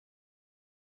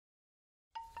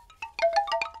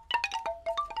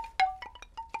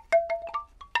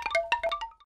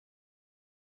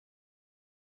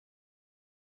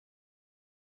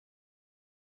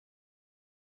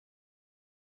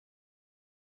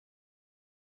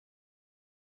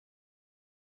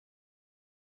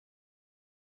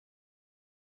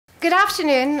Good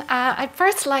afternoon. I'd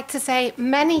first like to say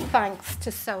many thanks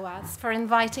to SOAS for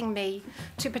inviting me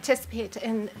to participate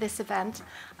in this event.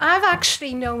 I've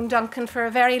actually known Duncan for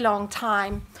a very long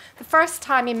time. The first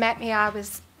time he met me, I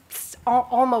was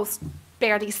almost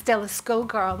barely still a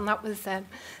schoolgirl, and that was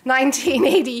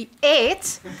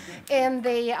 1988 in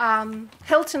the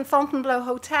Hilton Fontainebleau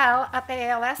Hotel at the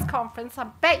ALS conference. I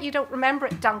bet you don't remember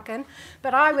it, Duncan,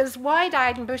 but I was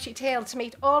wide-eyed and bushy-tailed to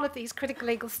meet all of these critical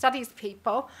legal studies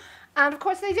people. And of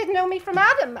course, they didn't know me from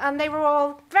Adam, and they were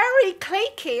all very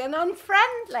cliquey and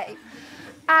unfriendly.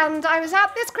 And I was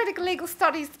at this critical legal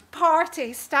studies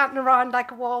party, standing around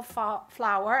like a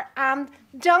wallflower, and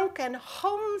Duncan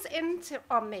homes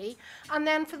on me. And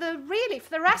then for the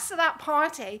rest of that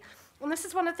party, and this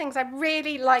is one of the things I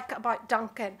really like about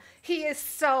Duncan, he is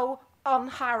so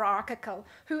unhierarchical.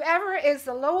 Whoever is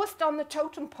the lowest on the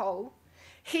totem pole,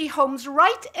 he homes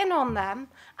right in on them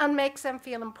and makes them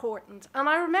feel important. And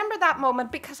I remember that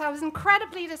moment because I was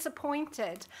incredibly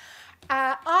disappointed.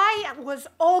 I was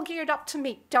all geared up to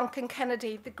meet Duncan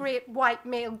Kennedy, the great white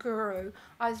male guru.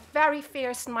 I was very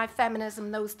fierce in my feminism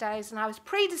those days, and I was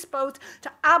predisposed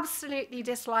to absolutely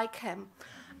dislike him.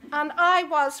 And I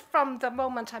was, from the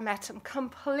moment I met him,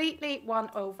 completely won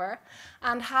over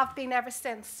and have been ever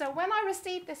since. So when I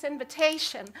received this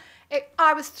invitation,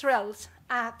 I was thrilled,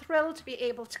 thrilled to be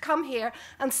able to come here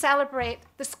and celebrate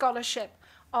the scholarship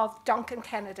of Duncan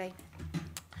Kennedy.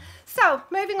 So,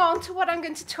 moving on to what I'm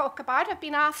going to talk about, I've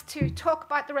been asked to talk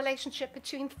about the relationship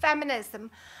between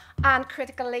feminism and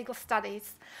critical legal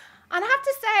studies. And I have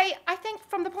to say, I think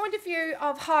from the point of view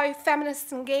of how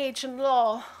feminists engage in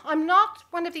law, I'm not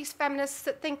one of these feminists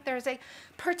that think there's a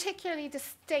particularly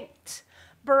distinct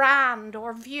brand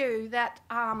or view that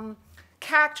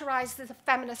characterizes a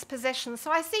feminist position.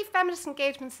 So I see feminist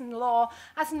engagements in law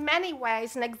as in many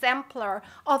ways an exemplar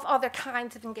of other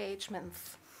kinds of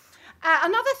engagements.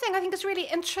 Another thing I think is really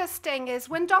interesting is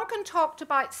when Duncan talked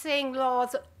about seeing law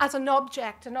as an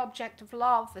object of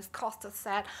love, as Costa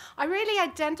said, I really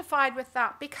identified with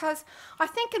that because I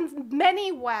think in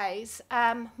many ways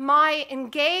my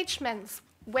engagements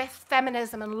with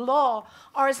feminism and law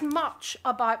are as much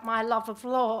about my love of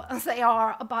law as they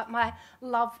are about my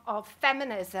love of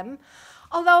feminism.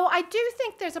 Although I do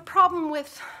think there's a problem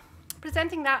with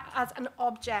presenting that as an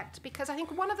object, because I think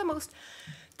one of the most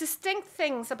distinct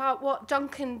things about what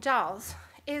Duncan does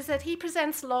is that he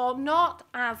presents law not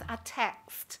as a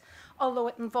text, although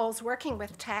it involves working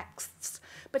with texts,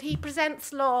 but he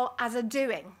presents law as a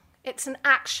doing. It's an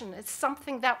action. It's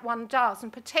something that one does. In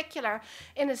particular,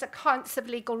 in his accounts of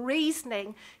legal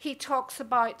reasoning, he talks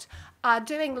about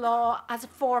doing law as a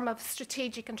form of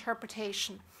strategic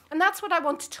interpretation. And that's what I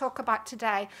want to talk about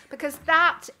today, because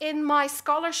that, in my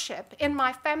scholarship, in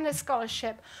my feminist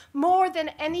scholarship, more than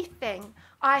anything,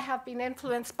 I have been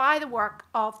influenced by the work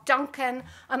of Duncan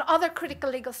and other critical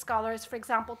legal scholars, for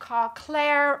example, Carl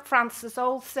Clare, Francis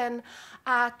Olson,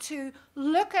 to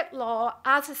look at law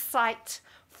as a site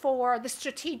for the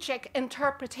strategic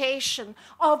interpretation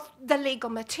of the legal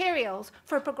materials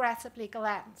for progressive legal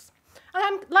ends.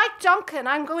 And like Duncan,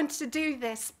 I'm going to do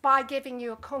this by giving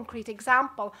you a concrete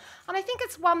example. And I think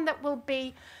it's one that will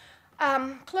be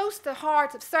close to the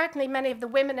heart of certainly many of the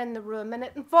women in the room. And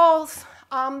it involves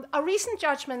a recent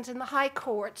judgment in the High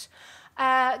Court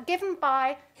given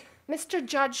by Mr.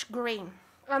 Judge Green.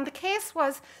 And the case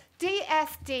was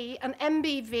DSD and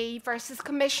MBV versus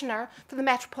Commissioner for the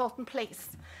Metropolitan Police.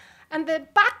 And the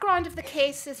background of the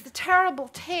case is the terrible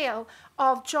tale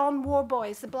of John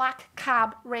Worboys, the black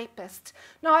cab rapist.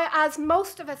 Now, as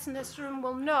most of us in this room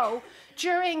will know,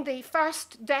 during the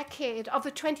first decade of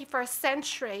the 21st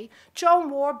century, John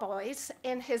Worboys,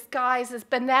 in his guise as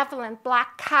benevolent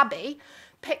black cabbie,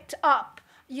 picked up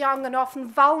young and often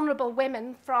vulnerable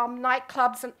women from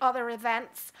nightclubs and other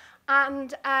events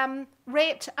and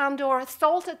raped and or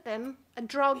assaulted them, a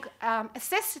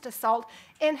drug-assisted assault,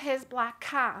 in his black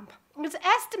cab. It was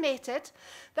estimated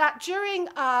that during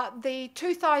the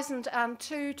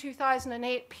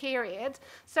 2002-2008 period,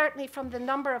 certainly from the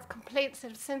number of complaints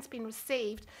that have since been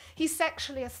received, he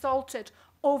sexually assaulted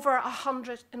over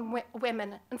 100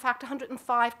 women. In fact,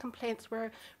 105 complaints were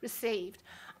received.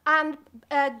 And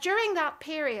during that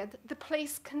period, the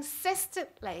police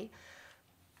consistently,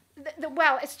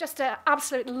 well, it's just an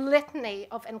absolute litany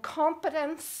of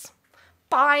incompetence,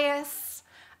 bias,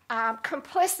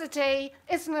 complicity.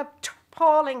 Is an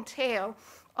appalling tale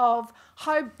of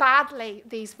how badly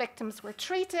these victims were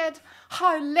treated,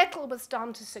 how little was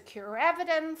done to secure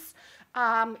evidence,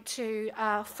 to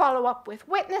follow up with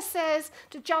witnesses,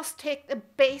 to just take the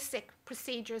basic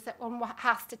procedures that one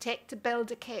has to take to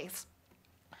build a case.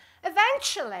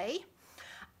 Eventually,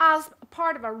 as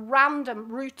part of a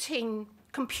random routine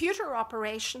computer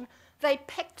operation, they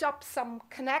picked up some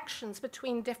connections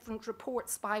between different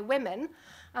reports by women,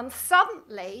 and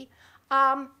suddenly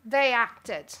they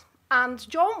acted. And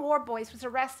John Warboys was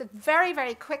arrested very,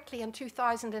 very quickly in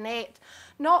 2008,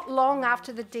 not long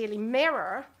after the Daily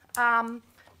Mirror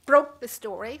broke the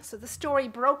story. So the story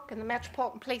broke and the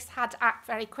Metropolitan Police had to act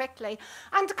very quickly.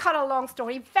 And to cut a long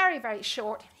story very, very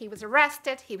short, he was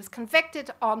arrested, he was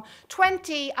convicted on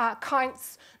 20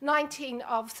 counts, 19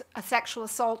 of sexual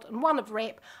assault and 1 of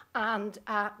rape, and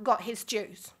got his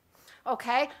dues.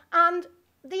 Okay? And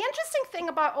the interesting thing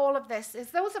about all of this is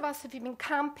those of us who have been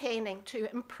campaigning to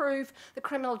improve the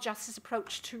criminal justice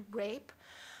approach to rape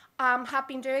have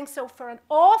been doing so for an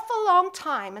awful long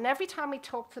time, and every time we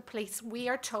talk to the police, we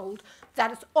are told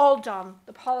that it's all done.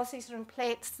 The policies are in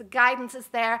place, the guidance is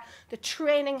there, the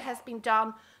training has been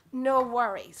done, no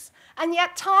worries. And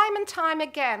yet, time and time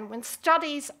again, when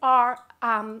studies are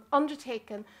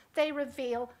undertaken, they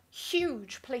reveal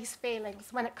huge police failings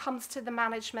when it comes to the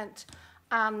management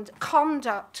and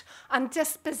conduct and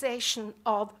disposition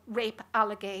of rape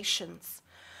allegations.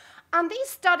 And these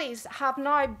studies have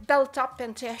now built up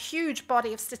into a huge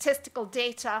body of statistical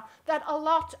data that a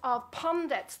lot of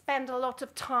pundits spend a lot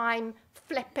of time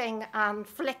flipping and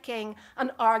flicking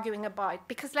and arguing about,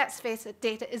 because let's face it,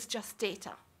 data is just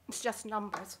data. It's just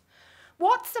numbers.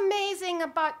 What's amazing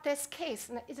about this case,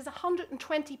 and it is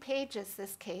 120 pages,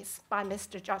 this case, by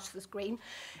Mr. Justice Green,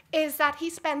 is that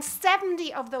he spends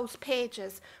 70 of those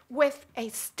pages with a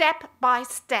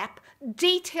step-by-step,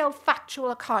 detailed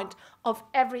factual account of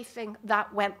everything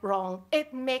that went wrong.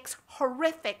 It makes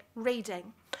horrific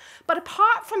reading. But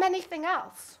apart from anything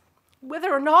else,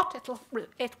 whether or not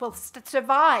it will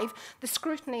survive the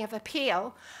scrutiny of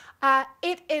appeal,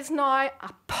 it is now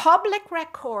a public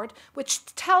record which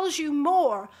tells you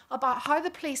more about how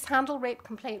the police handle rape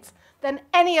complaints than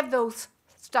any of those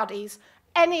studies,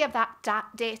 any of that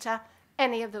data,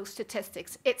 any of those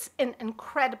statistics. It's an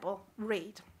incredible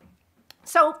read.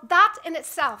 So that in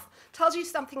itself tells you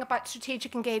something about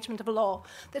strategic engagement of law,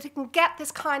 that it can get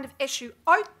this kind of issue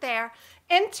out there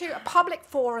into a public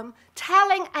forum,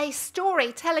 telling a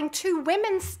story, telling 2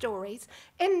 women's stories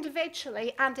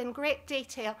individually and in great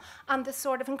detail, and the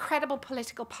sort of incredible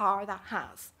political power that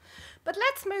has. But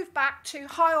let's move back to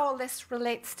how all this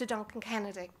relates to Duncan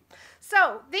Kennedy.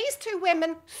 So these 2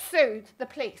 women sued the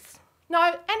police.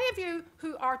 Now, any of you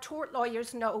who are tort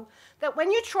lawyers know that when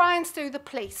you try and sue the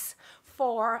police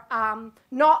for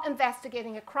not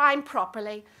investigating a crime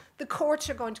properly, the courts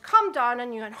are going to come down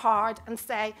on you and hard and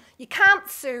say, you can't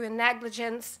sue in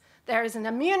negligence, there is an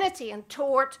immunity in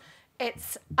tort,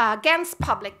 it's against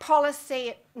public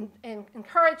policy, it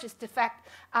encourages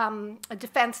a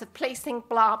defense of policing,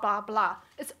 blah, blah, blah.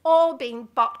 It's all been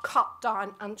but cut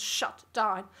down and shut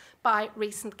down by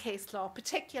recent case law,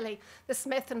 particularly the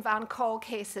Smith and Van Call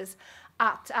cases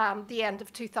at the end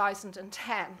of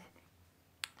 2010.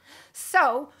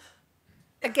 So,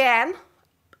 again,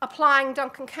 applying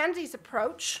Duncan Kennedy's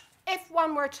approach, if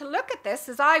one were to look at this,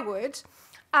 as I would,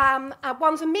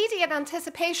 one's immediate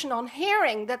anticipation on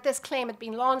hearing that this claim had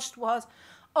been launched was,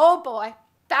 oh boy,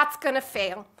 that's going to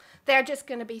fail. They're just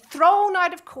going to be thrown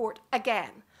out of court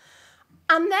again.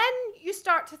 And then you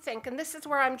start to think, and this is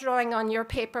where I'm drawing on your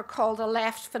paper called A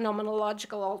Left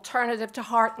Phenomenological Alternative to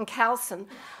Hart and Kelson.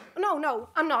 No,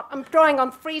 I'm not. I'm drawing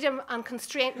on freedom and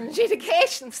constraint and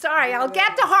adjudication. Sorry, I'll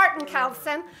get to Hart and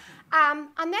Kelson. And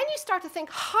then you start to think,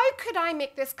 how could I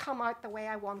make this come out the way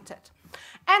I want it?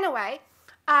 Anyway,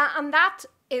 and that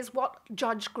is what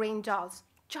Judge Green does.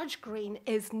 Judge Green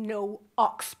is no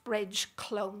Oxbridge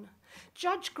clone.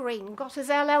 Judge Green got his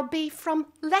LLB from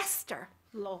Leicester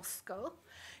Law School.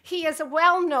 He is a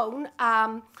well-known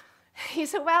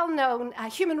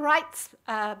human rights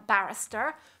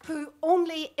barrister who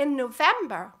only in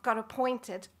November got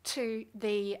appointed to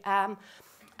the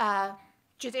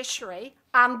judiciary,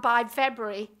 and by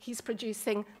February he's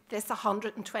producing this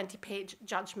 120-page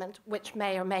judgment which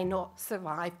may or may not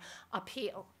survive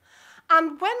appeal.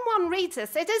 And when one reads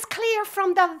this, it is clear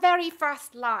from the very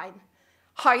first line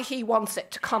how he wants it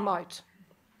to come out.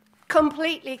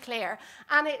 Completely clear.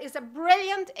 And it is a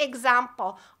brilliant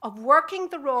example of working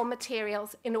the raw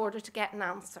materials in order to get an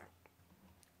answer.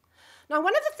 Now,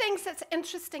 one of the things that's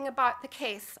interesting about the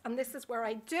case, and this is where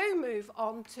I do move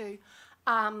on to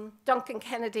Duncan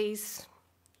Kennedy's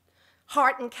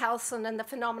Hart and Kelson and the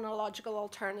phenomenological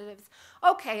alternatives.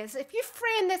 Okay, is if you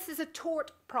frame this as a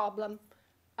tort problem,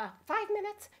 5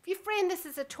 minutes? If you frame this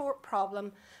as a tort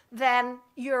problem, then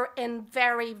you're in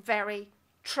very, very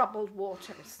troubled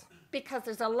waters. because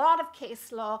there's a lot of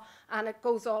case law and it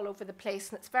goes all over the place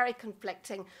and it's very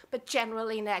conflicting, but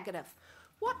generally negative.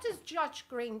 What does Judge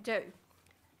Green do?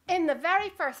 In the very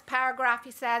first paragraph,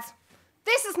 he says,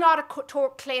 this is not a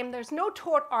tort claim. There's no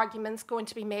tort arguments going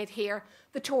to be made here.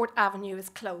 The tort avenue is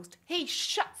closed. He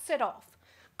shuts it off,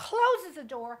 closes the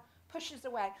door, pushes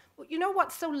away. But you know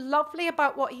what's so lovely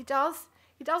about what he does?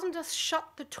 He doesn't just shut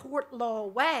the tort law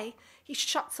away. He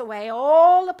shuts away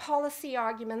all the policy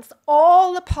arguments,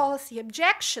 all the policy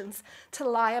objections to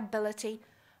liability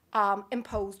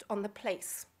imposed on the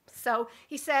police. So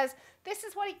he says, this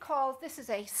is what he calls, this is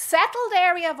a settled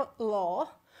area of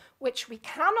law which we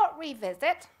cannot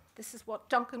revisit. This is what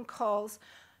Duncan calls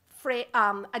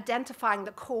identifying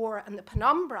the core and the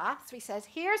penumbra. So he says,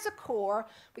 here's a core.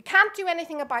 We can't do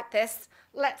anything about this.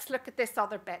 Let's look at this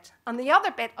other bit. And the other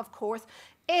bit, of course,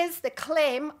 is the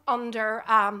claim under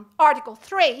Article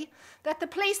 3 that the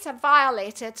police have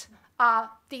violated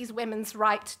these women's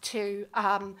right to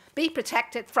be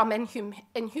protected from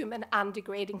inhuman and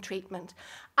degrading treatment.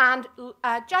 And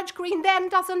Judge Green then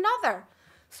does another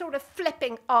sort of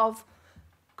flipping of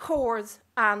cores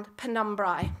and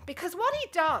penumbrae. Because what he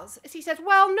does is he says,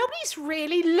 well, nobody's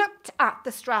really looked at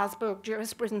the Strasbourg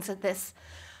jurisprudence of this.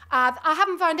 I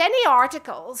haven't found any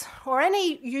articles or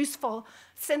any useful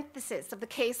synthesis of the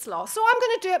case law, so I'm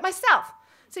going to do it myself.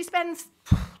 So he spends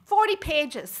 40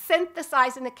 pages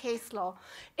synthesizing the case law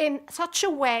in such a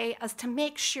way as to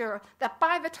make sure that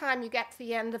by the time you get to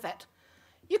the end of it,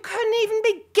 you couldn't even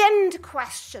begin to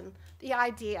question the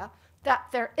idea that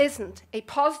there isn't a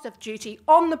positive duty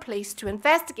on the police to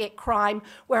investigate crime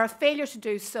where a failure to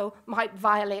do so might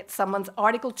violate someone's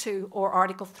Article 2 or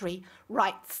Article 3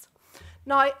 rights.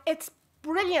 Now, it's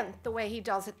brilliant the way he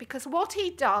does it, because what he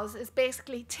does is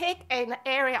basically take an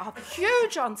area of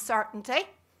huge uncertainty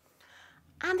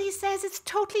and he says it's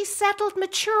totally settled,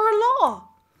 mature law.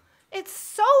 It's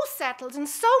so settled and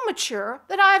so mature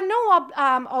that I have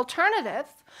no alternative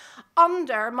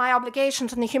under my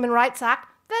obligations in the Human Rights Act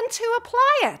than to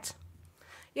apply it.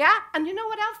 Yeah, and you know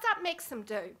what else that makes them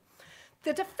do?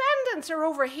 The defendants are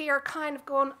over here kind of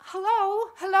going,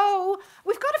 hello,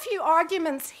 we've got a few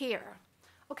arguments here,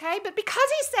 okay? But because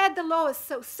he said the law is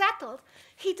so settled,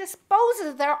 he disposes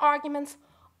of their arguments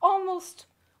almost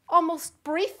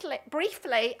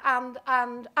briefly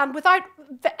and without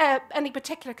any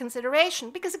particular consideration,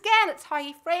 because again, it's how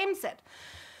he frames it.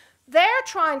 They're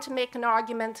trying to make an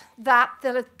argument that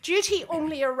the duty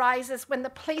only arises when the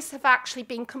police have actually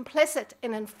been complicit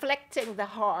in inflicting the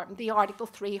harm, the Article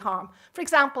 3 harm. For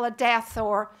example, a death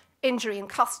or injury in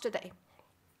custody.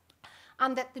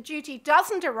 And that the duty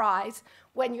doesn't arise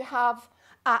when you have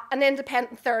an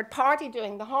independent third party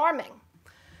doing the harming.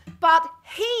 But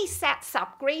he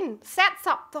Green sets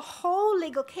up the whole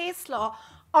legal case law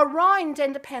around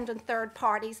independent third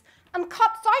parties and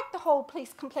cuts out the whole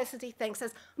police complicity thing,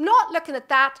 says, I'm not looking at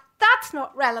that, that's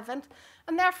not relevant,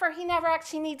 and therefore he never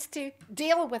actually needs to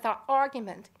deal with our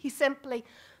argument. He simply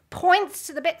points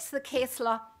to the bits of the case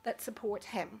law that support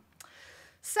him.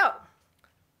 So,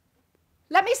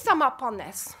 let me sum up on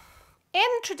this.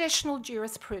 In traditional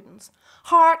jurisprudence,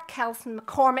 Hart, Kelson,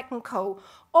 McCormick and co.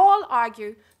 all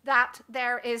argue that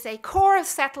there is a core of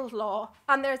settled law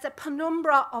and there's a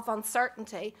penumbra of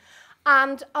uncertainty.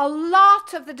 And a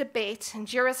lot of the debate in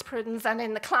jurisprudence and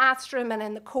in the classroom and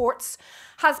in the courts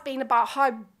has been about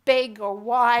how big or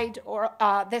wide or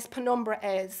this penumbra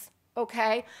is,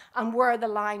 okay, and where the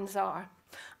lines are.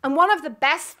 And one of the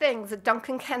best things that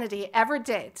Duncan Kennedy ever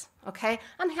did, okay,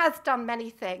 and has done many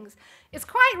things, is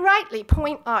quite rightly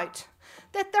point out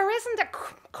that there isn't a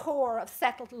core of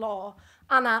settled law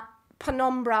and a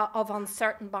penumbra of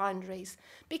uncertain boundaries,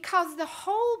 because the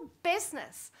whole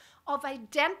business of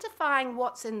identifying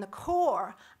what's in the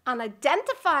core and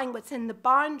identifying what's in the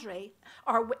boundary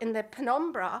or in the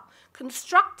penumbra,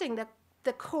 constructing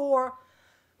the core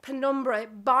penumbra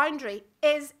boundary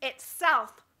is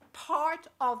itself part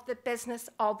of the business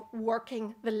of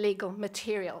working the legal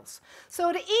materials.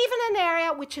 So that even an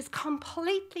area which is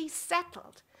completely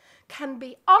settled can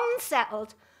be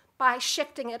unsettled by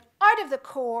shifting it out of the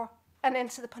core and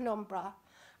into the penumbra.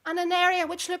 And an area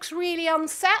which looks really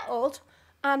unsettled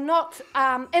and not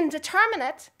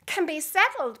indeterminate can be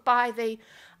settled by the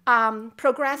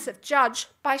progressive judge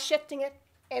by shifting it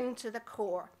into the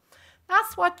core.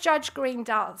 That's what Judge Green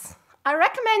does. I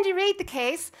recommend you read the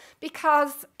case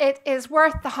because it is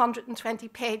worth the 120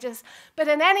 pages, but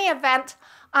in any event,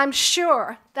 I'm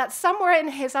sure that somewhere in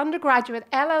his undergraduate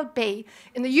LLB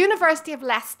in the University of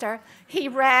Leicester, he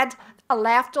read a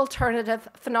left alternative,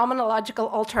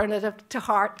 phenomenological alternative to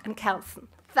Hart and Kelson.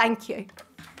 Thank you.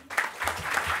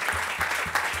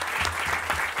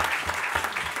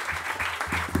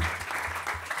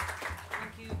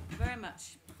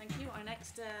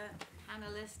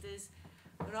 panelist is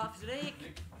Raef Zreik,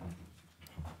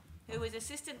 who is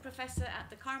Assistant Professor at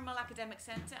the Carmel Academic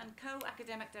Centre and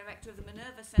Co-Academic Director of the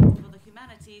Minerva Centre for the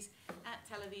Humanities at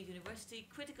Tel Aviv University,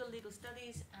 Critical Legal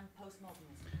Studies and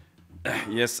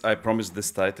Post-modernism. Yes, I promised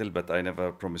this title, but I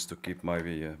never promised to keep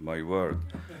my word.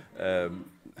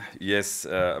 Yes,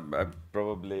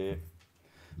 probably.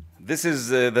 This is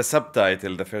the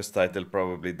subtitle, the first title,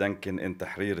 probably Duncan in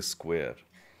Tahrir Square.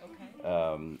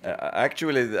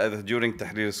 Actually, during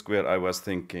Tahrir Square, I was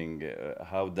thinking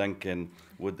how Duncan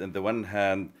would, on the one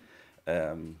hand,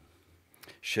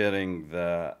 sharing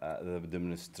the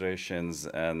demonstrations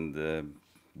and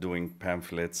doing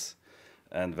pamphlets,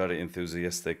 and very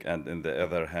enthusiastic, and on the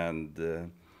other hand,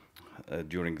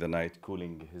 during the night,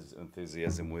 cooling his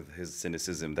enthusiasm with his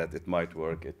cynicism that it might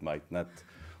work, it might not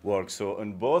work. So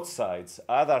on both sides,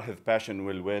 either his passion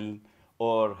will win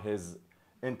or his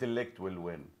intellect will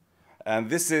win. And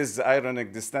this is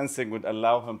ironic distancing would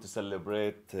allow him to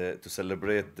celebrate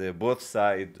both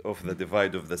sides of the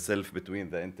divide of the self between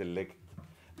the intellect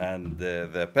and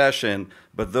the passion.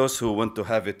 But those who want to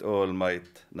have it all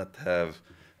might not have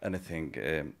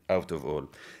anything out of all.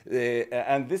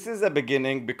 And this is a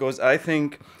beginning, because I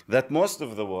think that most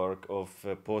of the work of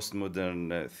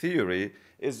postmodern theory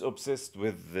is obsessed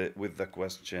with the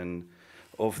question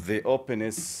of the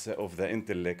openness of the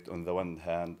intellect on the one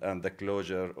hand and the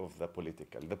closure of the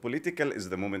political. The political is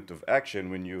the moment of action.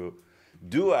 When you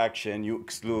do action, you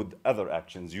exclude other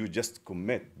actions. You just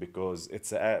commit, because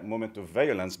it's a moment of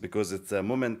violence, because it's a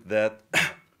moment that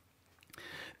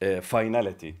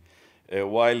finality.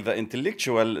 While the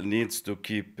intellectual needs to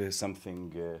keep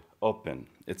something open.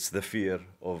 It's the fear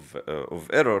of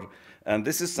error. And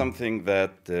this is something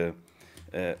that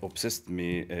obsessed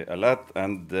me a lot,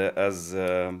 and as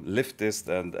a leftist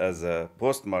and as a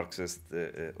post-Marxist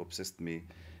obsessed me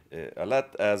a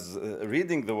lot, as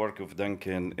reading the work of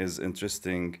Duncan is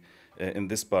interesting in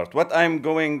this part. What I'm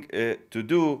going to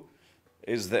do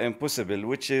is the impossible,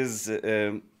 which is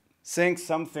saying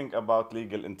something about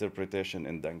legal interpretation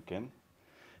in Duncan,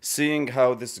 seeing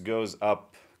how this goes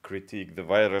up, critique, the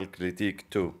viral critique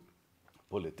to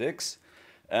politics,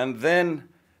 and then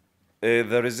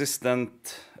the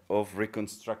resistance of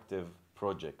reconstructive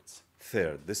projects.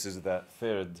 Third, this is the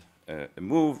third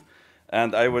move,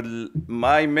 and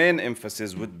my main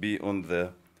emphasis would be on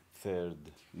the third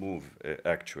move,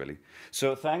 actually.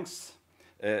 So thanks.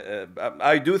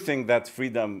 I do think that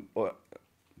freedom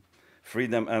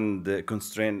and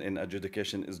constraint in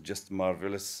adjudication is just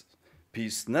marvelous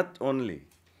piece, not only,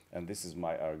 and this is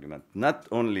my argument, not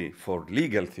only for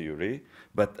legal theory,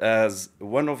 but as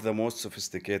one of the most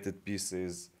sophisticated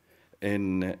pieces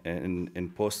in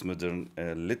postmodern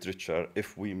literature,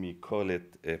 if we may call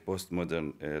it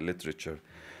postmodern literature.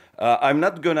 I'm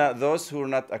not gonna, those who are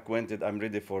not acquainted, I'm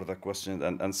ready for the question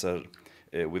and answer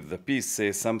with the piece,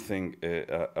 say something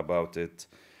about it.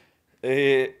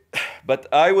 But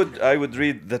I would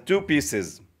read the two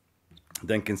pieces.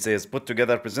 Duncan says, put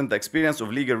together, present the experience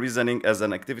of legal reasoning as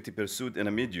an activity pursued in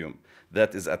a medium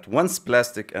that is at once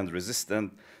plastic and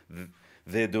resistant.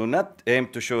 They do not aim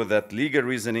to show that legal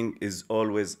reasoning is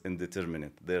always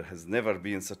indeterminate. There has never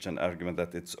been such an argument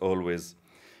that it's always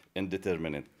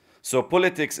indeterminate. So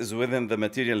politics is within the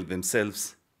material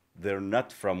themselves. They're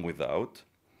not from without.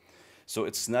 So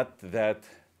it's not that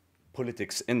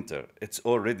politics enter. It's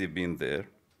already been there.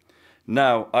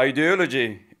 Now,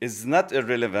 ideology is not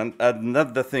irrelevant and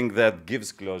not the thing that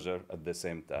gives closure at the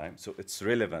same time. So it's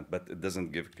relevant, but it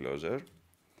doesn't give closure.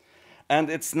 And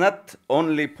it's not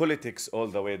only politics all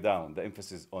the way down. The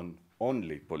emphasis on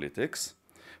only politics.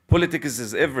 Politics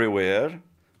is everywhere,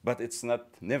 but it's not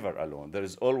never alone. There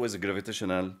is always a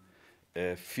gravitational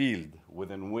field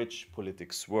within which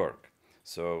politics work.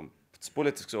 So it's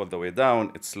politics all the way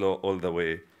down, it's law all the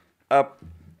way up,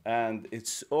 and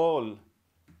it's all,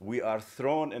 we are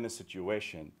thrown in a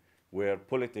situation where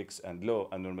politics and law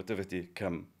and normativity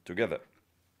come together.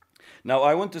 Now,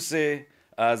 I want to say,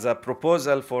 as a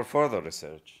proposal for further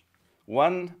research,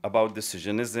 one, about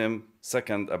decisionism,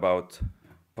 second, about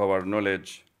power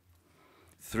knowledge,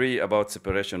 three, about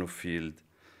separation of field,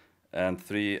 and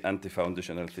three,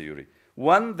 anti-foundational theory.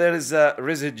 One, there is a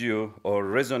residue or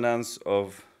resonance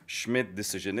of Schmitt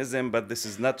decisionism, but this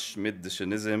is not Schmitt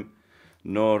decisionism,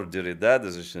 nor Derrida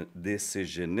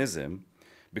decisionism,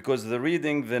 because the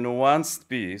reading the nuanced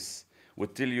piece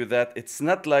would tell you that it's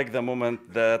not like the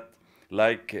moment that,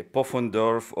 like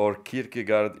Pufendorf or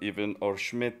Kierkegaard even, or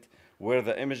Schmitt, where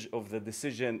the image of the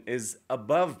decision is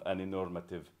above any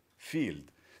normative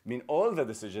field. I mean, all the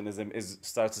decisionism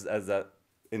starts as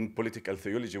in political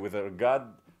theology, whether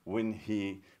God, when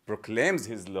he proclaims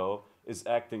his law, is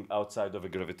acting outside of a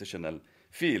gravitational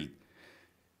field.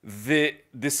 The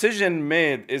decision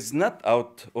made is not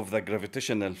out of the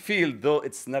gravitational field, though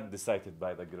it's not decided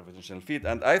by the gravitational field.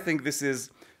 And I think this is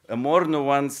a more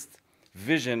nuanced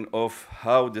vision of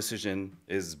how decision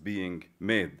is being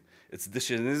made. It's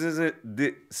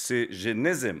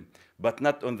decisionism, but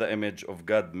not on the image of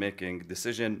God making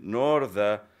decision, nor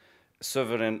the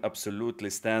sovereign absolutely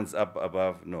stands up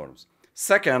above norms.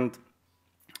 Second,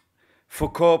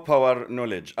 Foucault power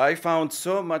knowledge. I found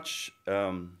so much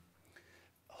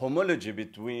homology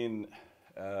between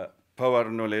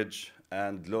power knowledge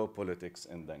and law politics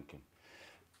in Duncan.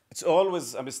 It's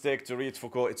always a mistake to read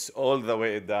Foucault, it's all the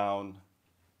way down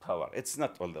power. It's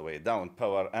not all the way down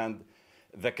power, and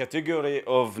the category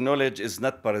of knowledge is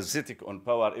not parasitic on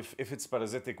power. If it's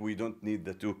parasitic, we don't need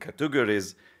the two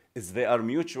categories. They are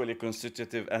mutually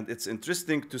constitutive, and it's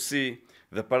interesting to see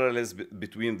the parallels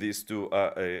between these two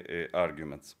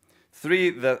arguments.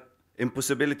 Three, the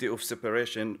impossibility of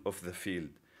separation of the field.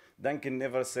 Duncan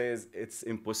never says it's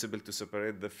impossible to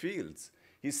separate the fields.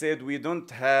 He said we don't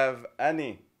have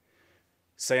any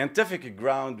scientific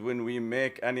ground when we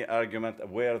make any argument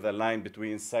where the line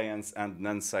between science and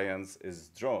non-science is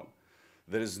drawn.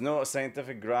 There is no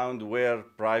scientific ground where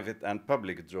private and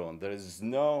public drawn. There is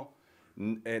no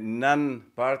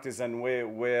non-partisan way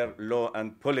where law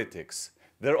and politics.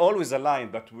 They're always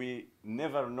aligned, but we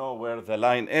never know where the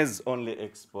line is, only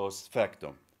ex post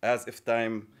factum, as if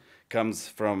time comes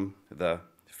from the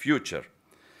future.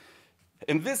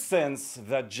 In this sense,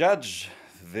 the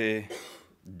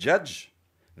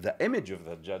image of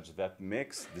the judge that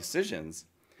makes decisions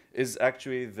is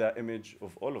actually the image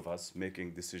of all of us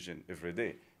making decisions every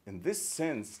day. In this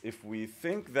sense, if we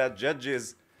think that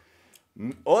judges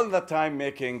all the time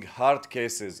making hard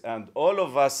cases and all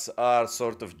of us are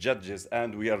sort of judges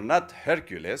and we are not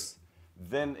Hercules,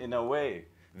 then in a way,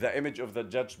 the image of the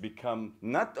judge become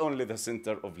not only the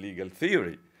center of legal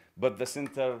theory, but the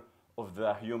center of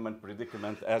the human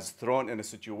predicament as thrown in a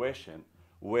situation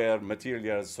where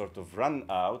materials sort of run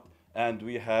out and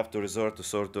we have to resort to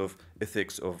sort of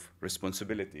ethics of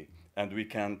responsibility, and we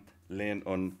can't lean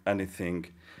on anything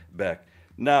back.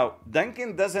 Now,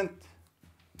 Duncan doesn't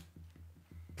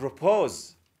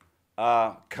propose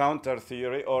a counter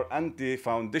theory or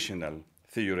anti-foundational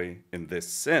theory in this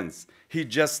sense. He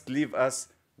just leaves us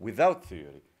without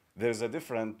theory. There's a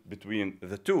difference between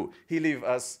the two. He leaves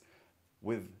us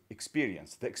with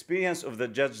experience, the experience of the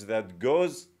judge that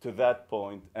goes to that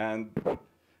point, and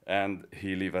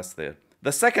he leaves us there.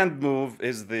 The second move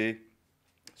is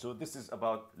so this is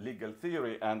about legal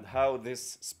theory and how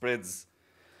this spreads.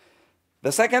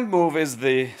 The second move is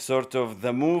the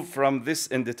move from this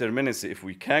indeterminacy, if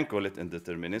we can call it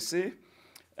indeterminacy,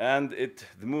 and it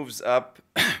moves up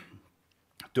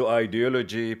to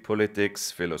ideology,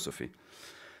 politics, philosophy.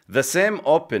 The same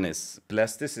openness,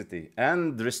 plasticity,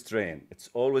 and restraint, it's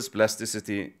always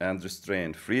plasticity and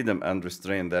restraint, freedom and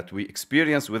restraint that we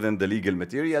experience within the legal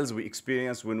materials, we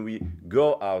experience when we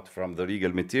go out from the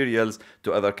legal materials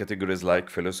to other categories like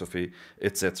philosophy,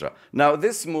 etc. Now,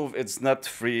 this move, it's not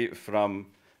free from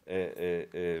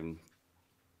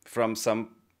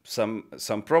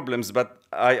some problems, but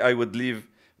I would leave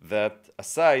that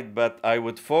aside, but I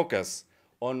would focus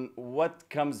on what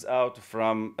comes out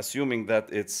from assuming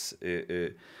that it's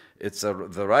the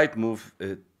right move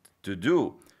to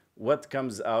do. What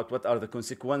comes out, what are the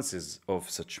consequences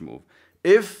of such move?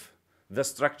 If the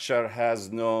structure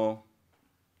has no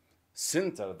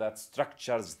center that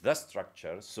structures the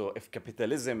structure, so if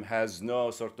capitalism has no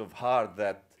sort of heart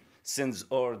that sends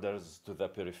orders to the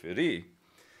periphery,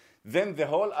 then the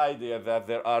whole idea that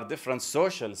there are different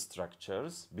social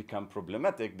structures become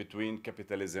problematic between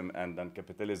capitalism and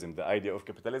non-capitalism. The idea of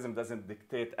capitalism doesn't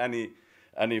dictate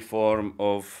any form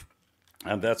of,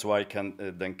 and that's why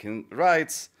Duncan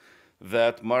writes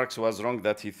that Marx was wrong,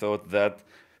 that he thought that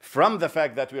from the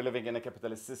fact that we're living in a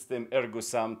capitalist system, ergo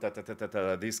sum,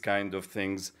 these kind of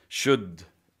things should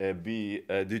be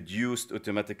deduced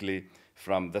automatically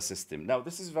from the system. Now,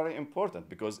 this is very important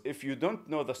because if you don't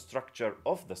know the structure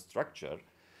of the structure,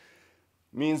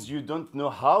 means you don't know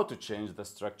how to change the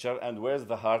structure and where's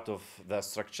the heart of the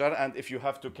structure. And if you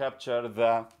have to capture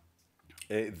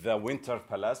the Winter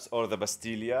Palace or the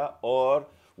Bastilla, or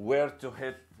where to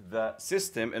hit the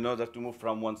system in order to move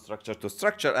from one structure to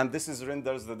structure. And this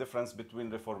renders the difference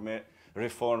between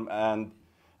reform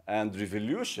and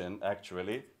revolution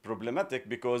actually problematic,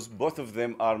 because both of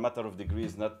them are matter of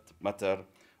degrees, not matter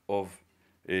of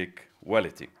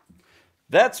equality.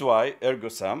 That's why, ergo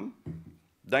sum,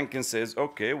 Duncan says,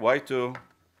 okay, why to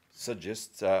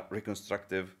suggest a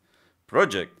reconstructive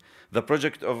project? The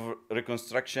project of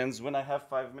reconstructions, when I have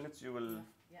 5 minutes, you will...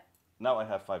 Yeah. Now I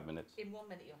have 5 minutes. In 1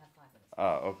 minute, you'll have 5 minutes.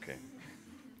 Ah, okay.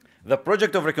 The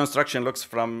project of reconstruction looks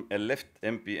from a left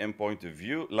MPM point of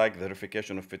view, like the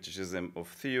reification of fetishism of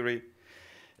theory,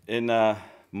 in a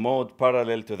mode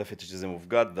parallel to the fetishism of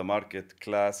God, the market,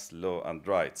 class, law, and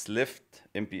rights. Left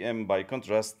MPM, by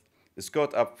contrast, is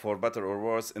caught up, for better or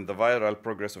worse, in the viral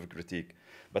progress of critique.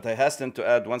 But I hasten to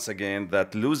add once again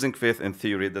that losing faith in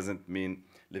theory doesn't mean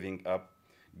living up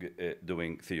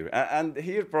doing theory. And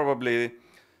here probably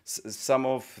some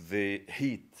of the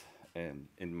heat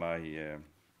in my,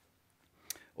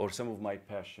 or some of my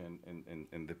passion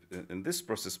in this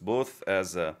process, both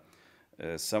as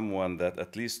someone that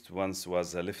at least once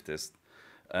was a leftist,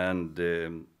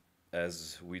 and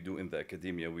as we do in the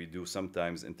academia, we do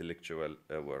sometimes intellectual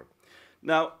work.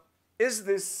 Now, is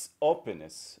this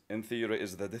openness in theory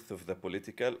is the death of the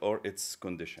political or its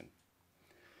condition?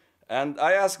 And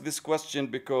I ask this question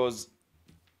because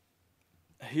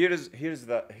here's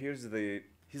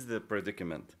the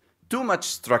predicament. Too much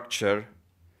structure,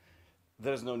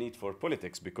 there's no need for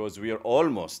politics, because we are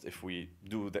almost, if we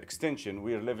do the extension,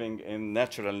 we are living in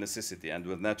natural necessity, and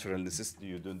with natural necessity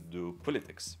you don't do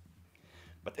politics.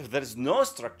 But if there is no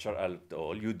structure at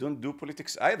all, you don't do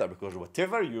politics either, because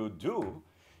whatever you do,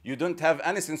 you don't have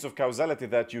any sense of causality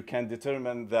that you can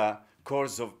determine the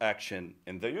course of action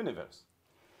in the universe.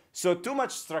 So too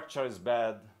much structure is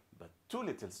bad, but too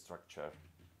little structure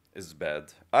is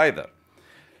bad either.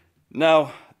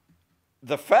 Now,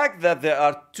 the fact that there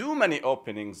are too many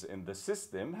openings in the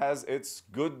system has its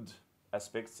good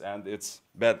aspects and its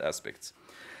bad aspects.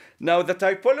 Now, the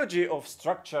typology of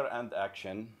structure and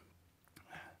action,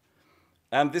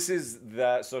 and this is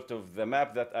the sort of the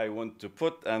map that I want to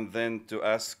put, and then to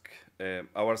ask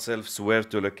ourselves where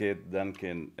to locate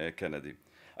Duncan Kennedy.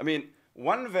 I mean,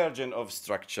 one version of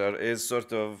structure is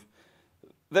sort of,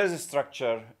 there's a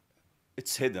structure,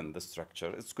 it's hidden, the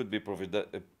structure. It could be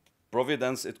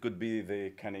providence, it could be the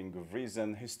cunning of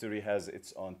reason. History has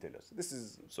its own telos. This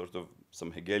is sort of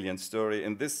some Hegelian story.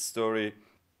 In this story,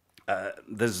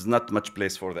 there's not much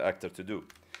place for the actor to do.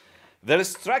 There is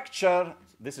structure,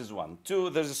 this is one. Two,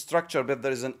 there's a structure, but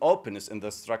there is an openness in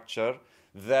the structure.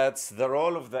 That's the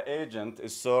role of the agent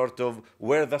is sort of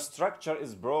where the structure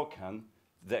is broken,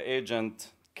 the agent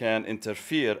can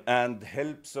interfere and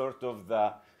help sort of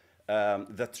the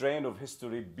train of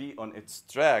history be on its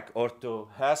track, or to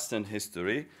hasten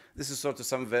history. This is sort of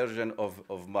some version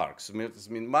of Marx. I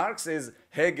mean, Marx is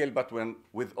Hegel, but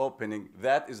with opening.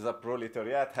 That is the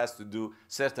proletariat has to do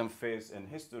certain phase in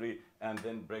history and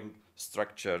then bring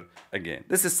structure again.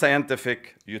 This is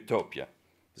scientific utopia.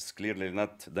 This is clearly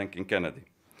not Duncan Kennedy.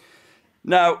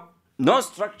 Now, no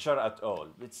structure at all.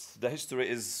 The history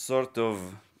is sort of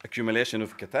accumulation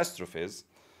of catastrophes.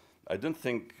 I don't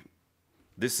think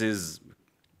this is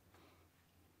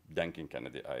Duncan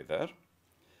Kennedy either.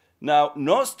 Now,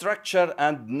 no structure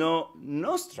and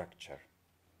no structure.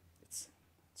 It's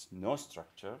no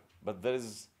structure, but there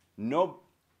is no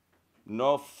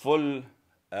full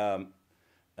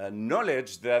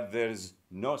knowledge that there is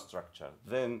no structure.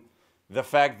 Then the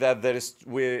fact that there is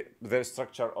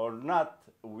structure or not,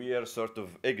 we are sort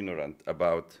of ignorant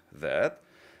about that.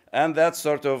 And that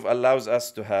sort of allows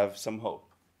us to have some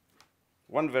hope.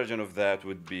 One version of that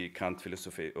would be Kant's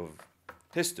philosophy of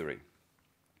history.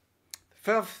 The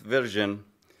fifth version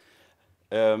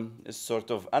is sort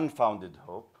of unfounded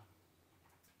hope,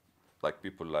 like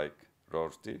people like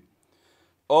Rorty,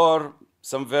 or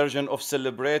some version of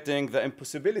celebrating the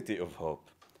impossibility of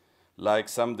hope, like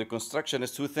some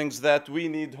deconstructionists who think that we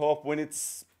need hope when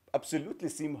it's absolutely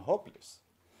seems hopeless.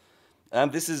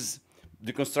 And this is,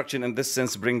 deconstruction in this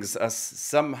sense brings us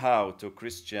somehow to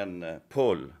Christian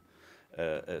Paul,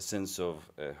 a sense of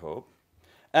hope.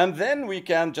 And then we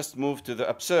can just move to the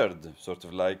absurd, sort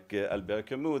of like Albert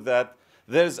Camus, that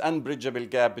there's an unbridgeable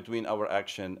gap between our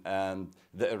action and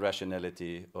the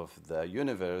irrationality of the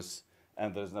universe,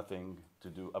 and there's nothing to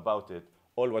do about it.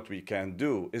 All what we can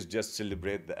do is just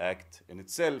celebrate the act in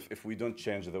itself. If we don't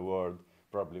change the world,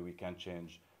 probably we can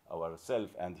change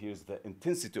ourselves, and here's the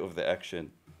intensity of the action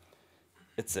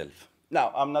itself.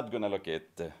 Now, I'm not going to look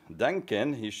at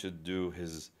Duncan. He should do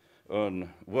his own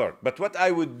work. But what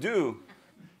I would do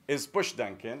is push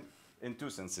Duncan in two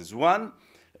senses. One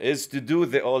is to do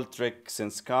the old trick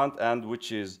since Kant, and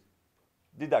which is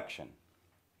deduction.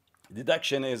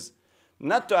 Deduction is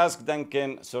not to ask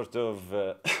Duncan sort of,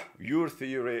 your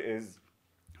theory is,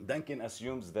 Duncan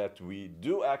assumes that we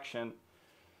do action,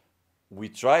 we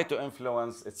try to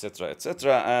influence,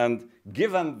 etc., and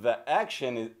given the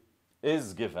action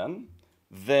is given,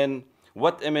 then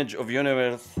what image of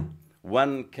universe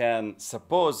one can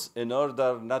suppose in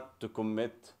order not to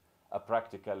commit a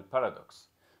practical paradox.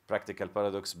 Practical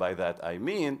paradox, by that I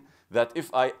mean that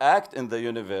if I act in the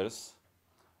universe,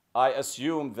 I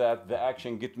assume that the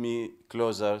action gets me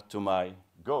closer to my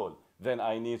goal. Then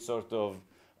I need sort of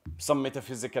some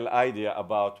metaphysical idea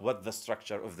about what the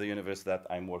structure of the universe that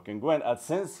I'm working with. And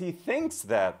since he thinks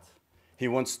that he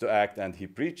wants to act and he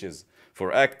preaches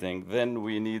for acting, then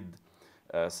we need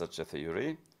such a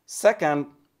theory. Second,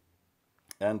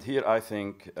 and here I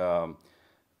think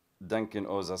Duncan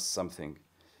owes us something.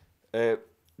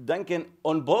 Duncan,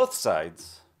 on both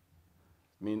sides,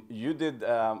 I mean, you did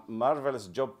a marvelous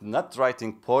job not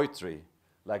writing poetry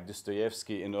like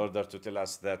Dostoevsky in order to tell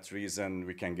us that reason,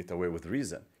 we can get away with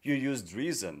reason. You used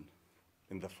reason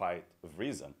in the fight of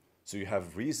reason. So you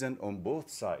have reason on both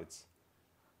sides.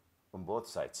 On both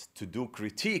sides. To do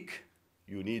critique,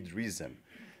 you need reason.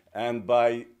 And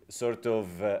by sort of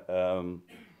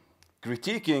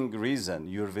critiquing reason,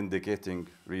 you're vindicating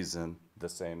reason at the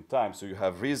same time. So you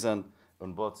have reason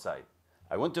on both sides.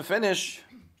 I want to finish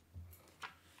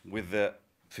with the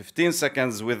 15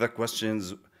 seconds with the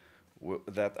questions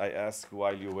that I asked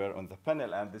while you were on the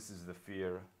panel, and this is the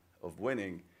fear of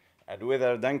winning, and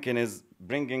whether Duncan is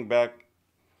bringing back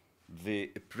the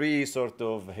pre-sort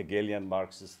of Hegelian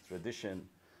Marxist tradition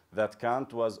that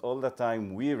Kant was all the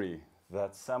time weary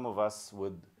that some of us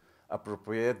would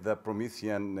appropriate the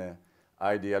Promethean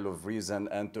ideal of reason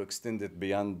and to extend it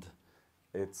beyond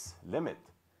its limit.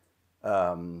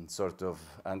 Sort of,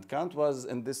 and Kant was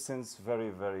in this sense very,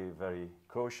 very, very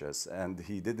cautious, and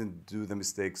he didn't do the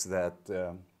mistakes that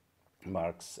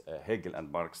Hegel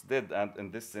and Marx did, and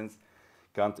in this sense,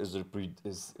 Kant is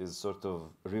sort of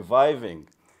reviving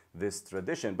this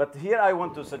tradition. But here I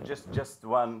want to suggest just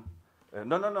one,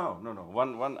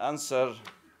 one answer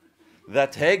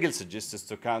that Hegel suggested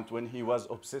to Kant when he was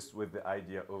obsessed with the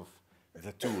idea of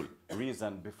the tool,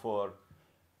 reason before.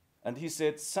 And he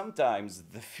said, sometimes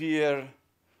the fear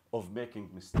of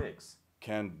making mistakes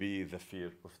can be the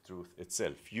fear of truth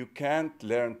itself. You can't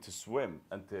learn to swim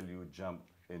until you jump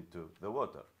into the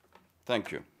water.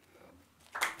 Thank you.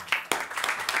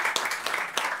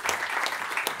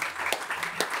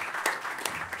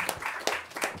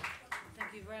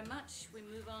 Thank you very much. We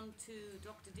move on to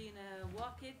Dr. Dina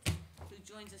Waked, who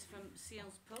joins us from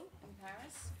Sciences Po in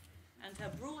Paris. And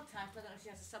her broad title, I don't know if she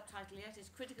has a subtitle yet, is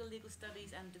Critical Legal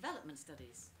Studies and Development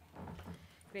Studies.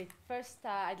 Great. First,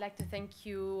 I'd like to thank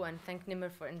you and thank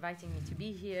Nimr for inviting me to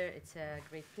be here. It's a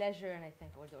great pleasure, and I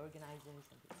thank all the organizers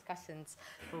and the discussants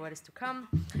for what is to come.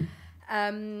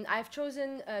 I've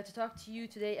chosen to talk to you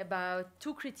today about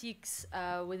two critiques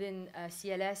within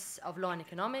CLS of law and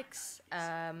economics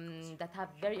that have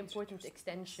very important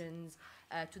extensions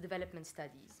to development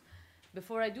studies.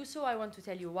 Before I do so, I want to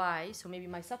tell you why. So maybe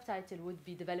my subtitle would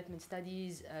be Development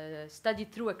Studies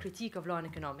Studied Through a Critique of Law and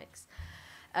Economics.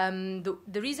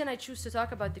 The reason I choose to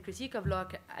talk about the critique of law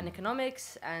and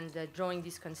economics and drawing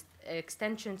these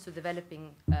extensions to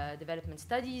development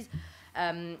studies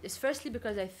is firstly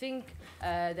because I think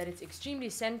that it's extremely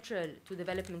central to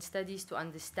development studies to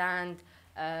understand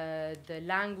the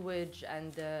language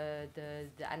and the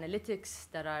analytics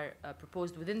that are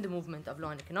proposed within the movement of law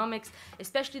and economics,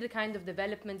 especially the kind of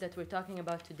development that we're talking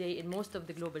about today in most of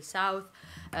the global south,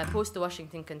 post the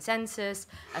Washington Consensus,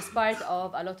 as part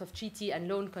of a lot of treaty and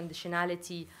loan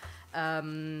conditionality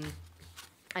and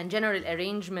general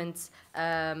arrangements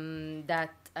that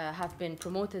have been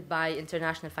promoted by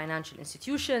international financial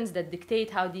institutions that dictate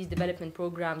how these development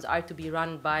programs are to be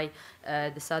run by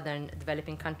the southern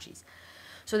developing countries.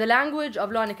 So the language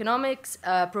of law and economics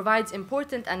provides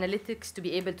important analytics to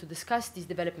be able to discuss these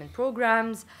development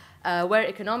programs, where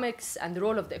economics and the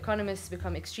role of the economists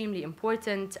become extremely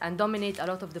important and dominate a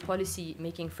lot of the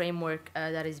policy-making framework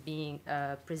that is being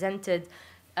presented,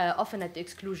 often at the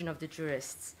exclusion of the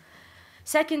jurists.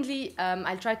 Secondly,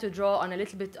 I'll try to draw on a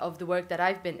little bit of the work that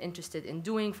I've been interested in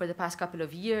doing for the past couple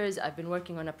of years. I've been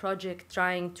working on a project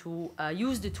trying to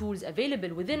use the tools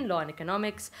available within law and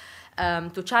economics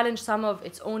to challenge some of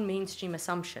its own mainstream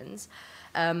assumptions,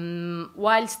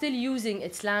 while still using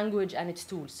its language and its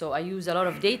tools. So I use a lot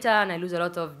of data, and I use a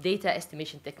lot of data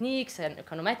estimation techniques and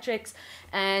econometrics,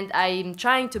 and I'm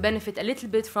trying to benefit a little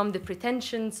bit from the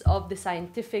pretensions of the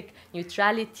scientific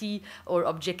neutrality or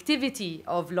objectivity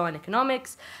of law and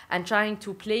economics, and trying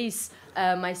to place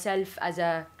myself as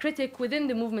a critic within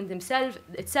the movement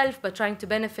itself, but trying to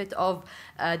benefit of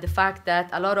the fact that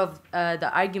a lot of the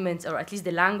arguments, or at least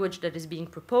the language that is being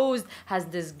proposed has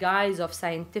this guise of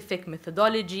scientific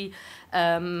methodology,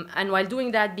 and while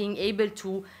doing that, being able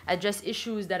to address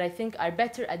issues that I think are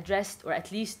better addressed, or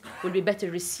at least will be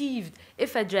better received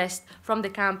if addressed from the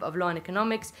camp of law and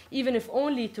economics, even if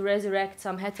only to resurrect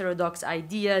some heterodox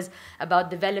ideas about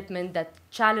development that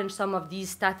challenge some of these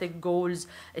static goals,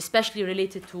 especially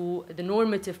related to the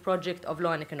normative project of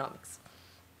law and economics.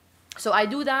 So I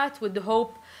do that with the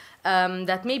hope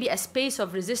that maybe a space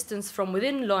of resistance from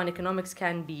within law and economics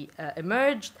can be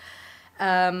emerged.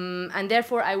 And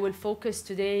therefore, I will focus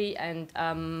today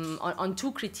on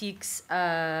two critiques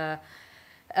that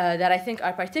I think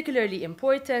are particularly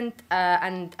important,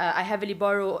 and I heavily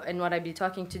borrow in what I'll be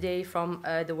talking today from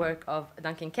the work of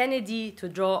Duncan Kennedy to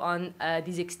draw on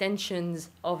these extensions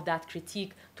of that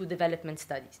critique to development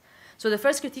studies. So the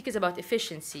first critique is about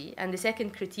efficiency, and the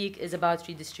second critique is about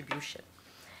redistribution.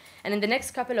 And in the next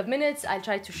couple of minutes, I'll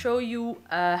try to show you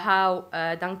how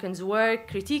Duncan's work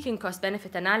critiquing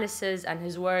cost-benefit analysis and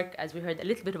his work, as we heard a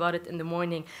little bit about it in the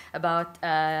morning, about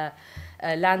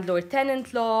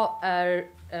landlord-tenant law,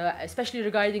 especially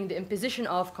regarding the imposition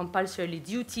of compulsory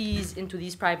duties into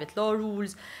these private law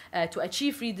rules to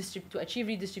achieve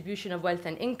redistribution of wealth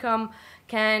and income,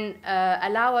 can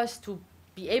allow us to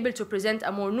be able to present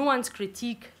a more nuanced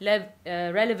critique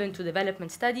relevant to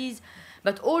development studies,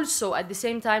 but also at the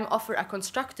same time offer a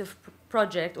constructive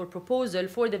project or proposal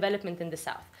for development in the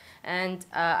South. And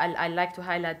I'd like to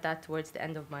highlight that towards the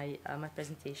end of my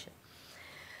presentation.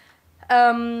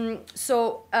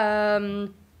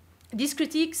 These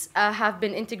critiques have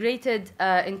been integrated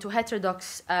into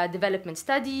heterodox development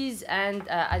studies, and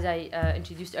as I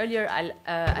introduced earlier,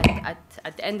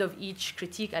 at the end of each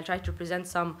critique, I'll try to present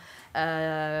some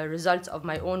results of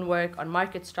my own work on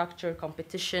market structure,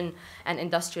 competition, and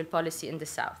industrial policy in the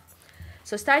South.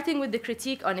 So starting with the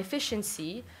critique on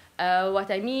efficiency, what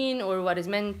I mean, or what is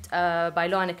meant by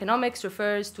law and economics,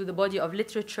 refers to the body of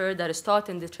literature that is taught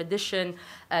in the tradition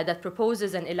that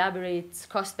proposes and elaborates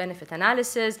cost-benefit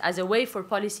analysis as a way for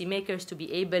policymakers to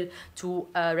be able to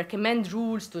recommend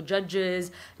rules to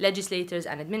judges, legislators,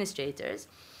 and administrators.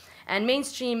 And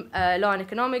mainstream law and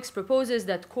economics proposes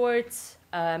that courts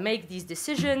make these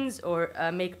decisions or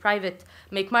make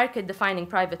market-defining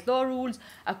private law rules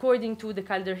according to the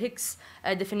Calder-Hicks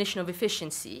definition of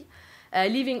efficiency,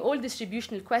 leaving all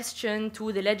distributional question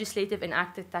to the legislative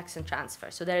enacted tax and transfer.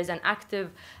 So there is an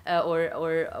active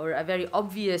or a very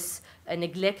obvious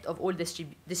neglect of all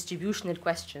distributional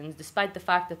questions, despite the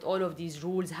fact that all of these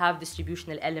rules have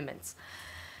distributional elements.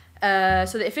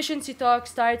 So the efficiency talk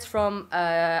starts from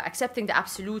accepting the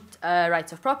absolute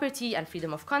rights of property and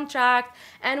freedom of contract,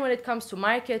 and when it comes to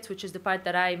markets, which is the part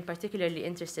that I'm particularly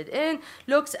interested in,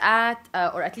 looks at,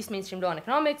 or at least mainstream law and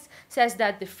economics, says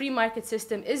that the free market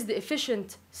system is the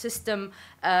efficient system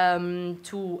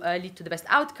to lead to the best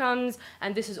outcomes,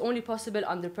 and this is only possible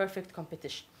under perfect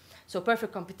competition. So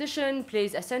perfect competition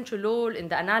plays a central role in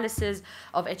the analysis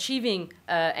of achieving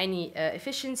any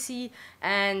efficiency,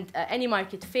 and any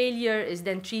market failure is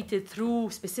then treated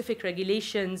through specific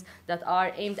regulations that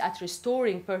are aimed at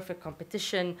restoring perfect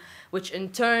competition, which in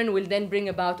turn will then bring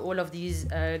about all of these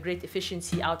great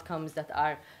efficiency outcomes that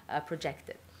are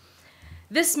projected.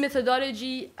 This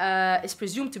methodology is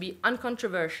presumed to be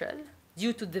uncontroversial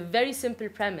due to the very simple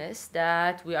premise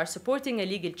that we are supporting a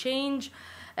legal change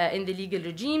in the legal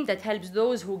regime that helps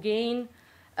those who gain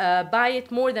by it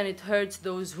more than it hurts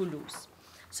those who lose.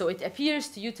 So it appears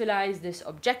to utilize this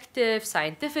objective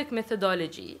scientific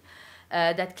methodology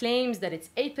that claims that it's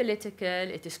apolitical,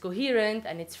 it is coherent,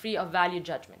 and it's free of value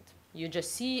judgment. You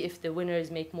just see if the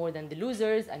winners make more than the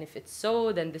losers, and if it's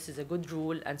so, then this is a good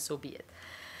rule, and so be it.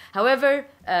 However,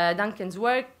 Duncan's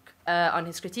work on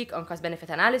his critique on cost-benefit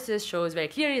analysis shows very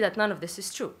clearly that none of this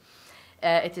is true.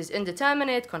 It is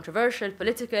indeterminate, controversial,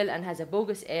 political, and has a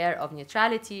bogus air of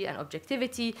neutrality and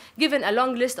objectivity, given a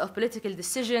long list of political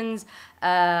decisions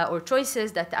or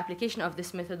choices that the application of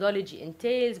this methodology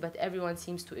entails, but everyone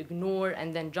seems to ignore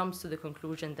and then jumps to the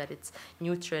conclusion that it's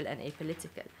neutral and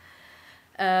apolitical.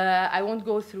 I won't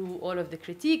go through all of the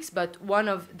critiques, but one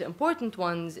of the important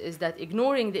ones is that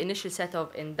ignoring the initial set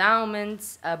of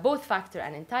endowments, both factor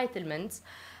and entitlements,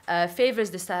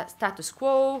 favors the status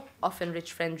quo, often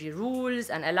rich-friendly rules,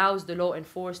 and allows the law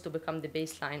enforced to become the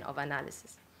baseline of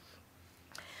analysis.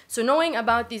 So knowing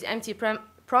about these empty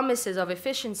promises of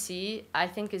efficiency, I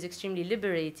think, is extremely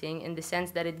liberating in the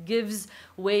sense that it gives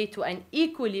way to an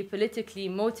equally politically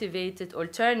motivated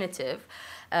alternative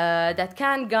that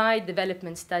can guide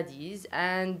development studies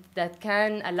and that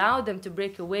can allow them to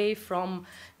break away from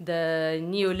the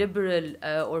neoliberal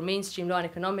or mainstream law and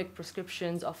economic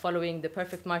prescriptions of following the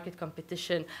perfect market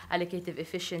competition, allocative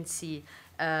efficiency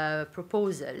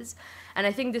proposals. And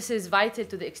I think this is vital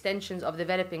to the extensions of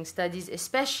developing studies,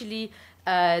 especially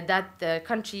that the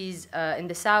countries in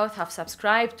the South have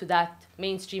subscribed to that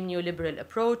mainstream neoliberal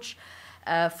approach,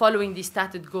 following the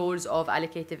stated goals of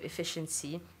allocative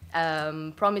efficiency,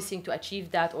 promising to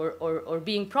achieve that or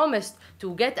being promised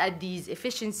to get at these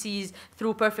efficiencies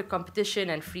through perfect competition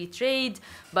and free trade.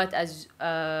 But as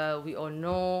we all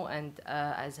know, and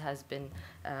as has been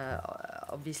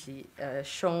obviously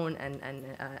shown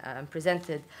and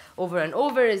presented over and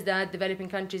over, is that developing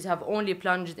countries have only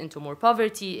plunged into more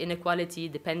poverty, inequality,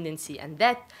 dependency, and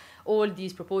debt. All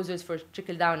these proposals for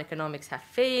trickle-down economics have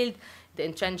failed. The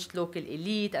entrenched local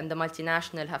elite and the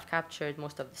multinational have captured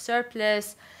most of the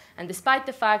surplus. And despite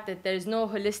the fact that there is no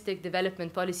holistic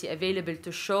development policy available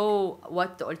to show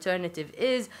what the alternative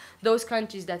is, those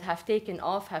countries that have taken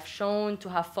off have shown to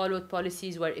have followed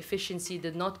policies where efficiency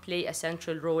did not play a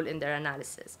central role in their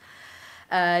analysis.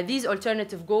 These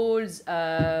alternative goals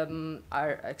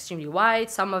are extremely wide.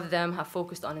 Some of them have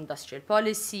focused on industrial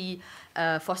policy,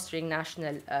 fostering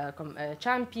national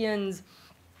champions,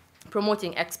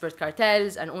 promoting expert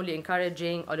cartels, and only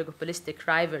encouraging oligopolistic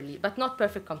rivalry, but not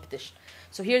perfect competition.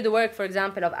 So here the work, for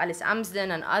example, of Alice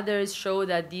Amsden and others show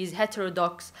that these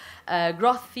heterodox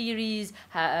growth theories,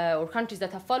 or countries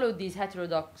that have followed these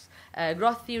heterodox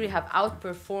growth theory, have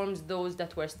outperformed those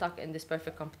that were stuck in this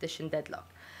perfect competition deadlock.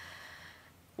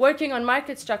 Working on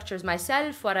market structures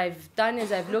myself, what I've done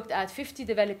is I've looked at 50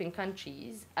 developing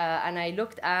countries, and I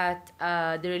looked at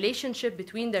the relationship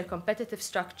between their competitive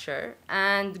structure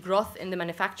and growth in the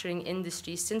manufacturing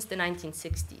industry since the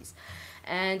 1960s.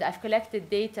 And I've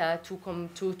collected data to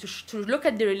look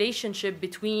at the relationship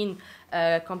between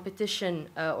competition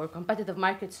or competitive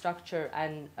market structure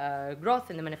and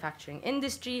growth in the manufacturing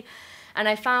industry. And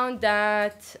I found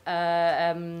that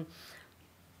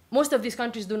most of these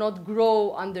countries do not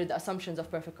grow under the assumptions of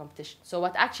perfect competition. So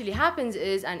what actually happens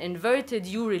is an inverted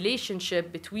U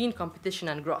relationship between competition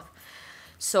and growth.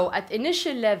 So at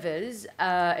initial levels,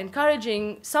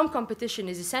 encouraging some competition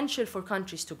is essential for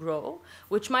countries to grow,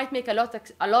 which might make a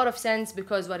lot of sense,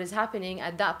 because what is happening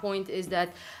at that point is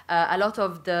that a lot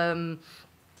of the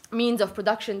means of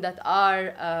production that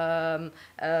are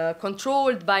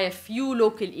controlled by a few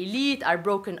local elite are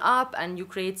broken up, and you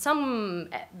create some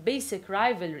basic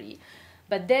rivalry.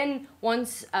 But then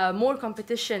once more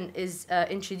competition is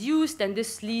introduced, then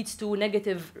this leads to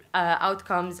negative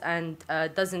outcomes and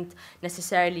doesn't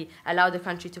necessarily allow the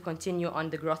country to continue on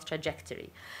the growth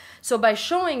trajectory. So by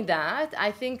showing that,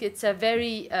 I think it's a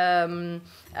very,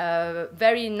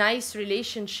 very nice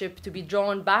relationship to be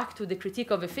drawn back to the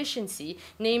critique of efficiency,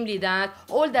 namely that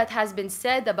all that has been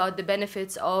said about the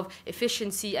benefits of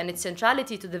efficiency and its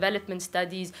centrality to development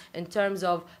studies in terms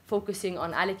of focusing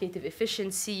on allocative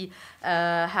efficiency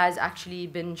has actually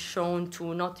been shown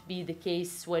to not be the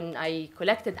case when I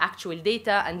collected actual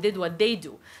data and did what they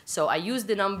do. So I used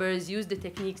the numbers, used the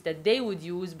techniques that they would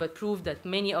use, but proved that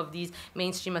many of these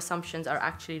mainstream assumptions are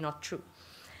actually not true.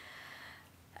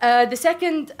 The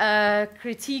second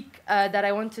critique that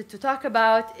I wanted to talk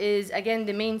about is, again,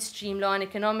 the mainstream law and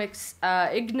economics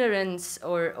ignorance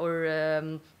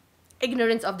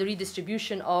ignorance of the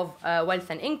redistribution of wealth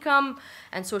and income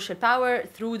and social power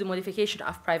through the modification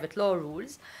of private law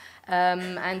rules.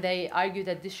 And they argue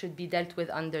that this should be dealt with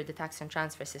under the tax and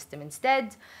transfer system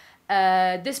instead.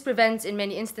 This prevents, in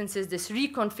many instances, this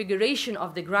reconfiguration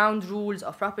of the ground rules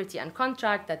of property and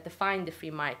contract that define the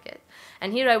free market.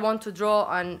 And here I want to draw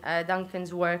on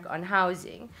Duncan's work on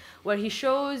housing, where he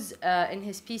shows in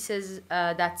his pieces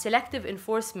that selective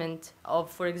enforcement of,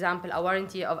 for example, a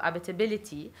warranty of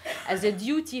habitability as a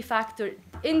duty factor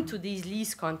into these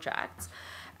lease contracts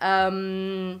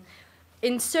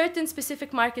in certain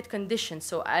specific market conditions,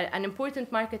 so an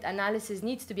important market analysis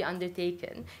needs to be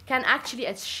undertaken, can actually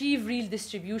achieve real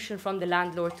distribution from the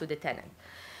landlord to the tenant.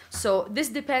 So this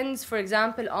depends, for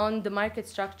example, on the market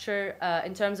structure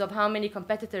in terms of how many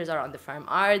competitors are on the firm.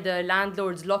 Are the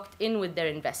landlords locked in with their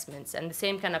investments? And the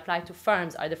same can apply to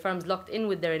firms. Are the firms locked in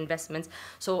with their investments?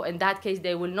 So in that case,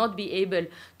 they will not be able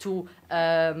to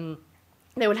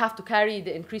they will have to carry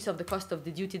the increase of the cost of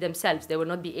the duty themselves. They will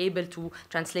not be able to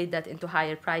translate that into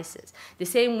higher prices. The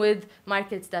same with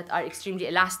markets that are extremely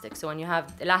elastic. So when you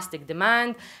have elastic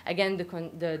demand, again,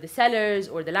 the sellers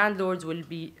or the landlords will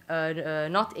be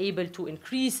not able to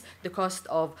increase the cost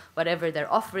of whatever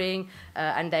they're offering,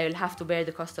 and they will have to bear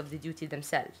the cost of the duty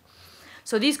themselves.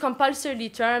 So these compulsory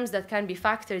terms that can be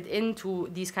factored into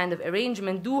these kind of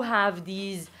arrangement do have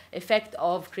these effect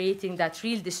of creating that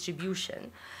real distribution.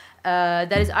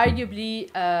 that is arguably,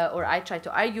 or I try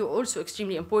to argue, also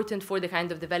extremely important for the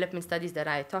kind of development studies that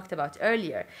I talked about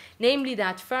earlier. Namely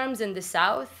that firms in the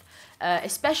South,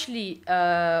 especially,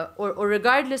 or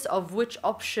regardless of which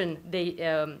option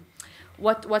they,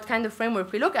 what kind of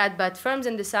framework we look at, but firms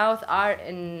in the South are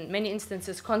in many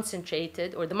instances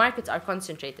concentrated, or the markets are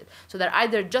concentrated. So they're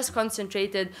either just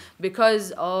concentrated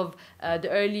because of the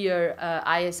earlier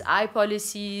ISI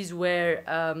policies where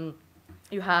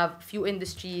you have few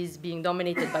industries being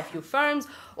dominated by few firms,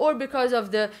 or because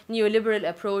of the neoliberal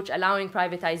approach allowing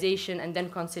privatization and then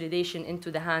consolidation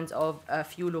into the hands of a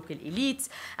few local elites,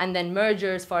 and then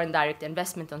mergers, foreign direct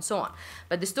investment, and so on.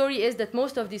 But the story is that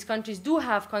most of these countries do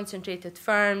have concentrated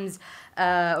firms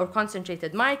or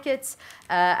concentrated markets,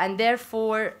 and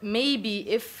therefore maybe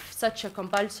if such a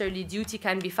compulsory duty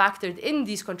can be factored in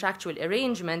these contractual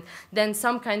arrangements, then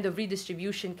some kind of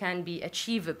redistribution can be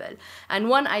achievable. And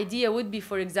one idea would be,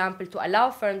 for example, to allow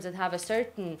firms that have a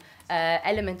certain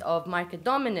element of market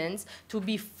dominance to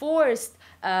be forced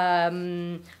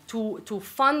to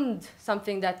fund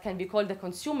something that can be called a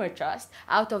consumer trust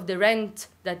out of the rent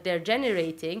that they're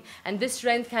generating, and this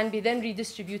rent can be then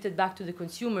redistributed back to the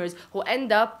consumers, who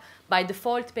end up by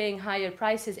default paying higher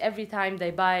prices every time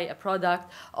they buy a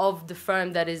product of the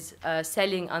firm that is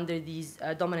selling under these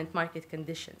dominant market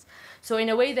conditions. So in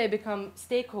a way they become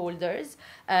stakeholders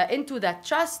into that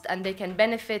trust, and they can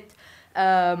benefit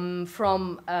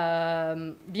from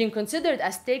being considered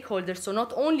as stakeholders, so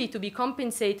not only to be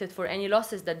compensated for any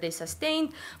losses that they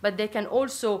sustained, but they can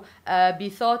also be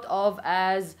thought of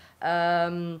as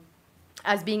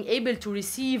being able to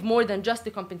receive more than just the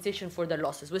compensation for their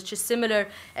losses, which is similar,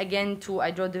 again, to,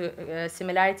 I draw the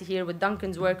similarity here with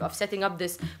Duncan's work of setting up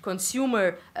this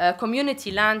consumer community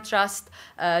land trust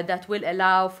that will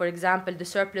allow, for example, the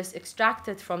surplus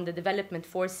extracted from the development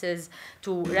forces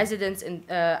to residents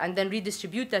and then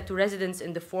redistribute that to residents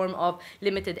in the form of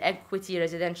limited equity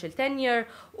residential tenure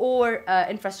or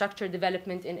infrastructure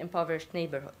development in impoverished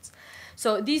neighborhoods.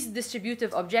 So these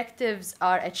distributive objectives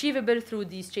are achievable through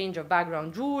these change of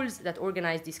background rules that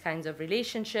organize these kinds of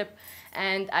relationship.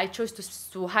 And I chose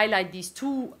to highlight these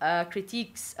two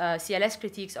critiques, CLS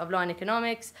critiques of law and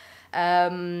economics,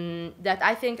 that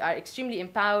I think are extremely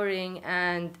empowering,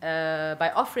 and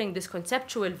by offering this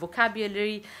conceptual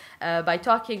vocabulary, by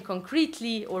talking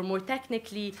concretely or more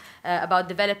technically about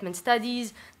development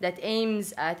studies that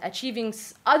aims at achieving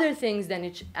other things than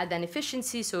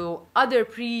efficiency, so other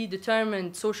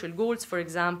predetermined social goals, for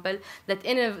example, that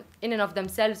in and of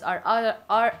themselves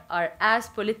are as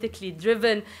politically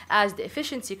driven as the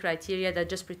efficiency criteria that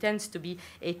just pretends to be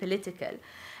apolitical.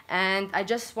 And I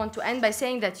just want to end by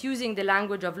saying that using the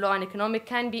language of law and economics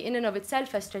can be in and of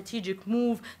itself a strategic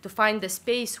move to find the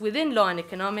space within law and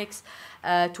economics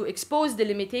to expose the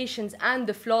limitations and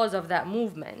the flaws of that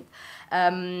movement,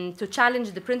 to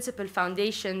challenge the principal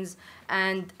foundations,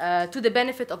 and to the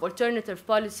benefit of alternative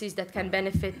policies that can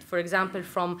benefit, for example,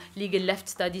 from legal left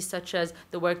studies such as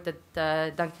the work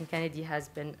that Duncan Kennedy has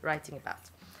been writing about.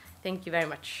 Thank you very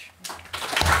much.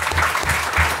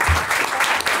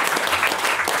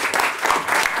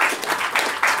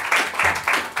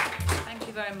 Thank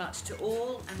you very much to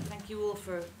all, and thank you all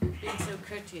for being so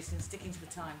courteous and sticking to the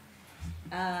time,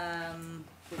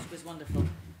 which was wonderful.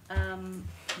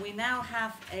 We now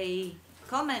have a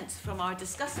comment from our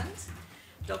discussant,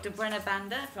 Dr. Brenna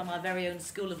Bhandar, from our very own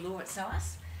School of Law at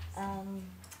SOAS.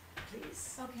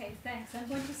 Please. Okay, thanks. I'm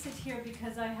going to sit here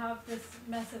because I have this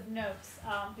mess of notes,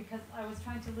 because I was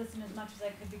trying to listen as much as I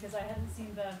could because I hadn't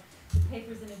seen the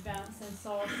papers in advance and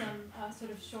saw some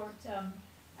sort of short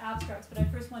abstracts. But I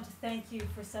first want to thank you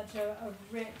for such a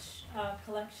rich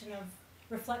collection of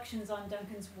reflections on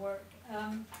Duncan's work.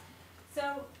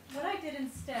 So what I did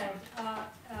instead,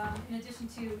 in addition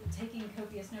to taking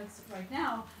copious notes right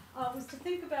now, was to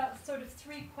think about sort of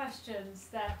three questions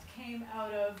that came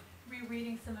out of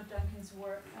rereading some of Duncan's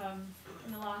work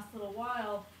in the last little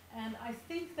while. And I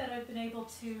think that I've been able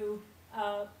to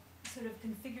sort of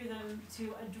configure them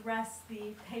to address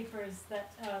the papers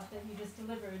that you just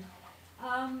delivered.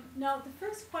 Now, the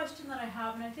first question that I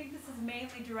have, and I think this is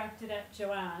mainly directed at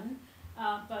Joanne,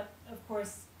 but of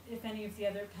course, if any of the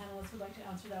other panelists would like to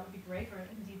answer, that would be great, or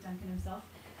indeed Duncan himself,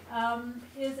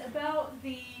 is about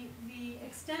the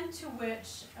extent to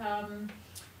which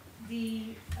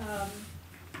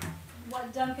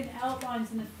what Duncan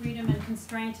outlines in the Freedom and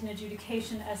Constraint and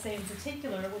Adjudication essay in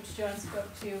particular, which Joanne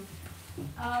spoke to,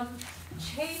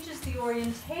 changes the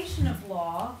orientation of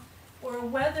law, or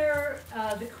whether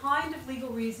the kind of legal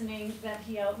reasoning that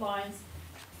he outlines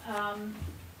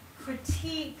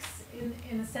critiques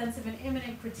in the sense of an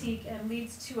imminent critique and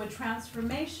leads to a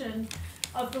transformation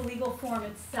of the legal form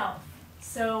itself.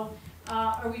 So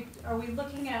are we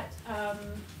looking at,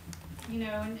 you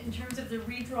know, in terms of the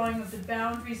redrawing of the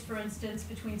boundaries, for instance,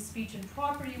 between speech and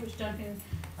property, which Duncan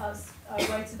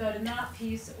writes about in that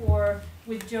piece, or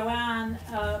with Joanne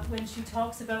when she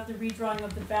talks about the redrawing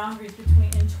of the boundaries between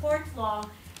in tort law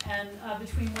and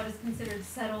between what is considered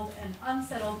settled and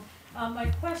unsettled. My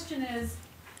question is,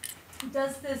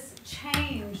 does this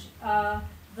change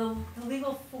the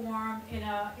legal form in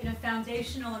a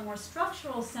foundational and more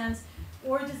structural sense,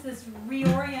 or does this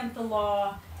reorient the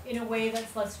law in a way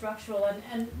that's less structural?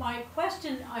 And my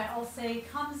question, I'll say,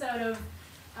 comes out of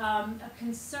a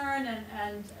concern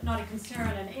and not a concern,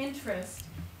 an interest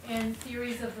in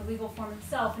theories of the legal form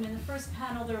itself. And in the first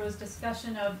panel, there was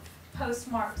discussion of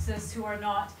post-Marxists who are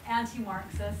not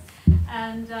anti-Marxists.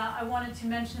 And I wanted to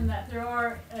mention that there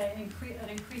are an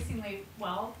increasingly,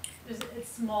 well,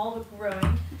 it's small but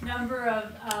growing number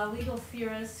of legal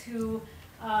theorists who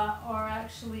are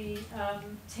actually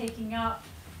taking up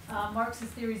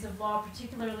Marxist theories of law,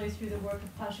 particularly through the work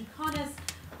of Pashukanis.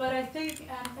 But I think,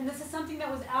 and this is something that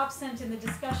was absent in the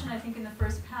discussion, I think, in the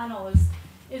first panel,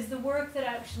 is the work that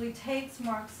actually takes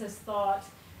Marxist thought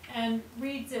and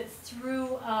reads it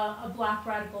through a black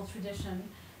radical tradition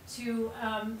to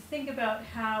think about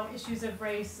how issues of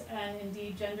race and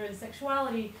indeed gender and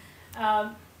sexuality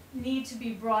need to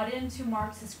be brought into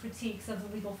Marxist critiques of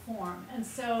the legal form. And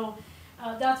so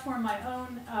that's where my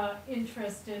own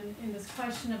interest in this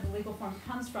question of the legal form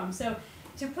comes from. So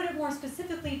to put it more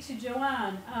specifically to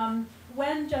Joanne,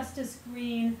 when Justice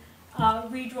Green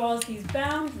redraws these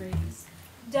boundaries,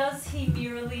 does he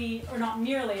merely, or not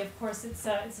merely, of course it's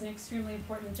an extremely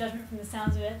important judgment from the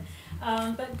sounds of it,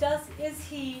 but is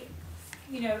he,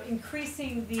 you know,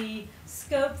 increasing the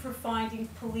scope for finding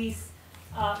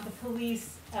the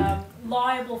police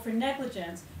liable for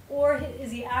negligence, or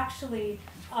is he actually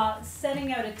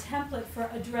setting out a template for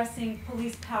addressing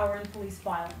police power and police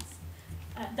violence?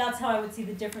 That's how I would see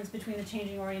the difference between the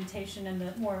changing orientation and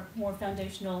the more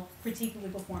foundational critique of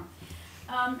legal form.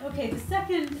 Okay, the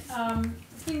second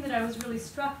thing that I was really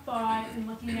struck by in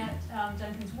looking at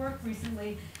Duncan's work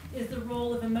recently is the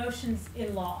role of emotions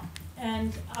in law.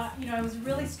 And you know, I was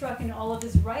really struck in all of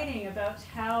his writing about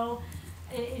how,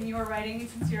 in your writing,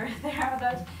 since you're there,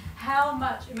 about how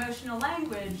much emotional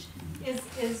language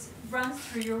runs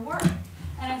through your work.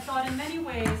 And I thought in many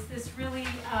ways this really,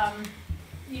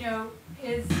 you know,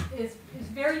 is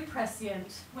very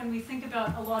prescient when we think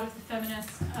about a lot of the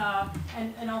feminist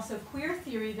and also queer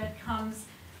theory that comes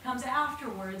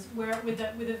afterwards, where with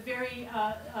a very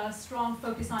strong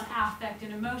focus on affect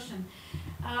and emotion.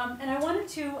 And I wanted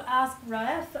to ask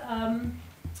Raef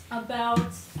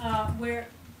about where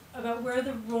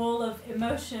the role of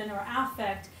emotion or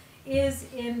affect is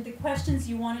in the questions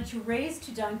you wanted to raise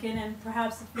to Duncan, and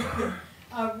perhaps if you could,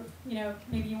 you know,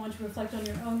 maybe you want to reflect on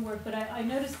your own work, but I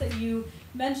noticed that you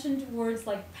mentioned words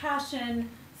like passion,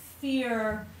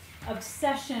 fear,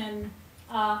 obsession,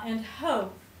 and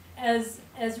hope as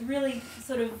really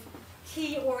sort of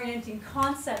key orienting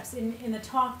concepts in the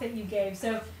talk that you gave.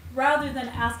 So rather than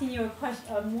asking you a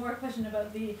question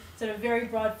about the sort of very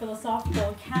broad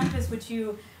philosophical canvas which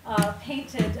you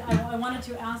painted, I wanted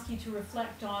to ask you to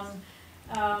reflect on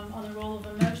the role of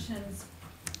emotions.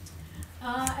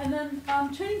 And then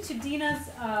turning to Dina's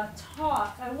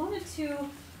talk, I wanted to,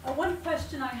 one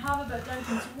question I have about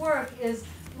Duncan's work is,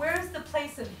 where's the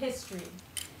place of history?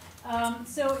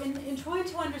 So in trying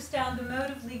to understand the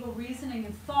mode of legal reasoning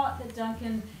and thought that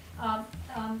Duncan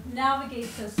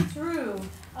navigates us through,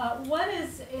 what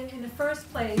is, in the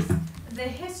first place, the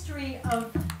history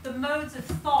of the modes of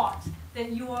thought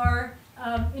that you are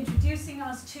introducing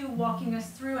us to, walking us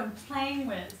through, and playing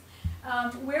with?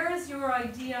 Where is your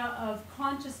idea of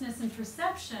consciousness and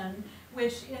perception,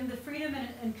 which in the freedom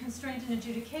and constraint and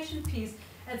adjudication piece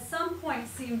at some point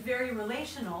seemed very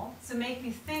relational, so make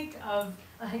me think of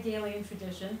a Hegelian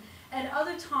tradition, and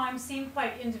other times seem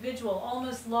quite individual,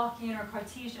 almost Lockean or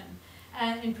Cartesian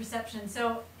in perception.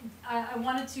 So I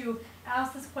wanted to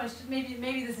ask this question,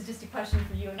 maybe this is just a question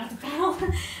for you and not the panel,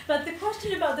 but the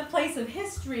question about the place of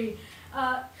history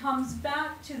comes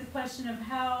back to the question of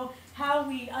how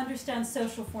we understand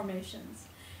social formations.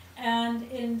 And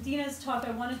in Dina's talk,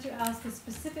 I wanted to ask a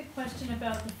specific question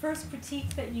about the first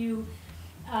critique that you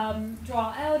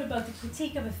draw out about the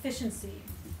critique of efficiency.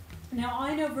 Now,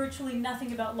 I know virtually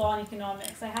nothing about law and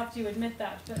economics. I have to admit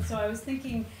that. But, so I was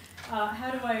thinking,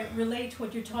 how do I relate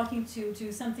what you're talking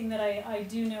to something that I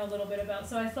do know a little bit about?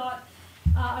 So I thought,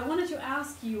 I wanted to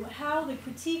ask you how the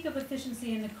critique of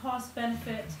efficiency and the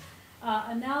cost-benefit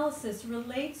analysis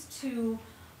relates to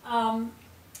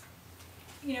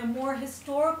more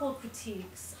historical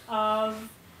critiques of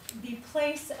the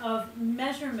place of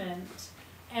measurement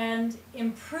and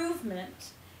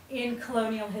improvement in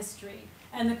colonial history,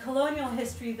 and the colonial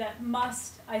history that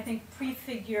must, I think,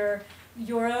 prefigure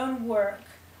your own work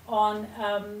on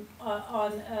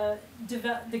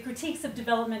the critiques of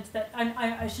development that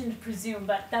I shouldn't presume,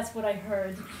 but that's what I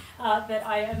heard. That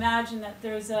I imagine that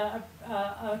there's a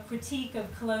critique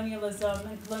of colonialism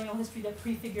and colonial history that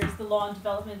prefigures the law and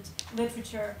development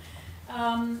literature.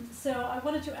 So I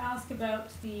wanted to ask about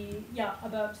the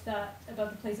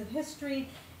place of history,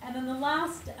 and then the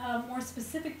last more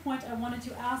specific point I wanted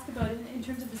to ask about in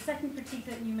terms of the second critique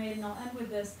that you made, and I'll end with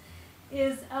this,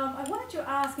 is I wanted to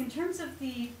ask in terms of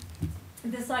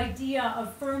this idea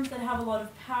of firms that have a lot of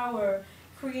power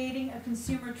creating a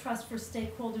consumer trust for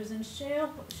stakeholders and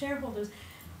shareholders.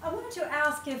 I wanted to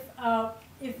ask if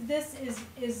this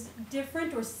is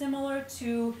different or similar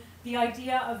to the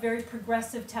idea of very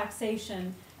progressive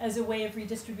taxation as a way of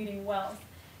redistributing wealth.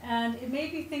 And it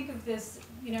made me think of this,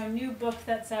 new book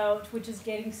that's out, which is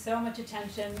getting so much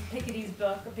attention. Piketty's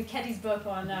book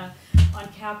on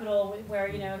capital, where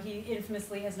he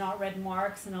infamously has not read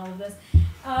Marx and all of this.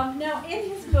 Now, in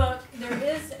his book, there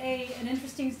is an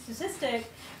interesting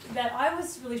statistic that I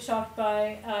was really shocked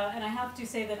by, and I have to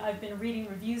say that I've been reading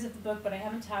reviews of the book, but I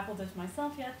haven't tackled it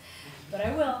myself yet. But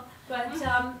I will.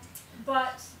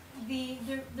 But the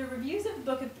reviews of the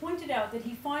book have pointed out that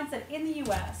he finds that in the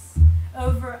U.S.,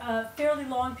 over a fairly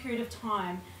long period of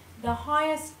time, the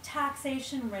highest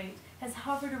taxation rate has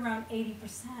hovered around 80%,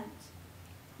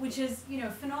 which is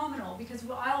phenomenal, because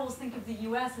I always think of the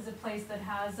U.S. as a place that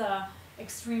has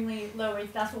extremely low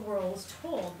rates. That's what we're always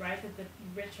told, right? That the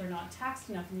rich are not taxed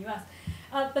enough in the U.S.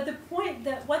 But the point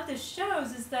that what this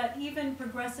shows is that even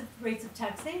progressive rates of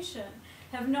taxation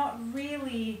have not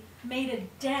really made a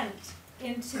dent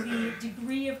into the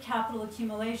degree of capital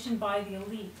accumulation by the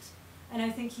elite. And I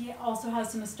think he also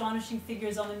has some astonishing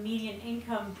figures on the median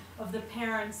income of the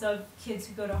parents of kids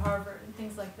who go to Harvard and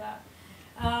things like that.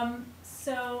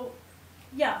 So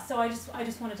I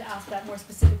just wanted to ask that more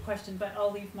specific question, but I'll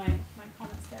leave my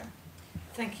comments there.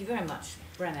 Thank you very much,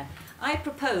 Brenna. I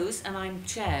propose, and I'm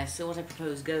chair, so what I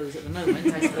propose goes at the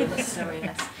moment, I suppose. Sorry,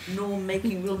 that's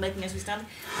norm-making, rule-making as we stand.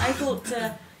 I thought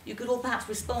you could all perhaps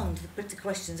respond to the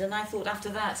questions, and I thought after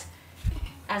that,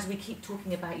 as we keep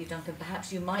talking about you, Duncan,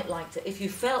 perhaps you might like to, if you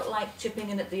felt like chipping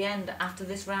in at the end after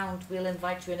this round, we'll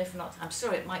invite you in. If not, I'm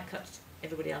sorry, it might cut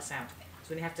everybody else out.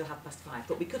 So we have to 5:30,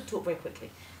 but we could talk very quickly.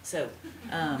 So,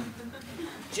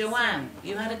 Joanne,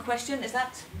 you had a question?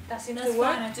 That seems to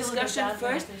work? Discussion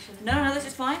first? No, this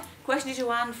is fine. Question to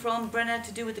Joanne from Brenna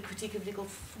to do with the critique of legal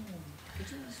form.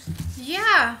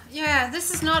 Yeah,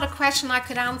 this is not a question I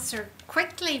could answer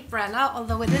quickly, Brenna,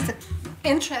 although it is an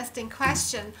interesting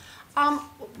question.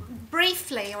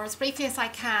 Briefly, or as briefly as I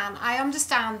can, I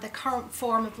understand the current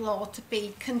form of law to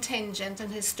be contingent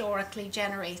and historically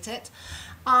generated.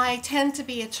 I tend to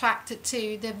be attracted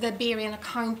to the Weberian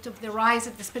account of the rise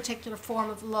of this particular form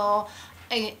of law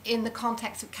in the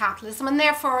context of capitalism, and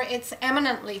therefore it's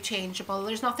eminently changeable.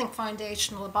 There's nothing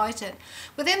foundational about it.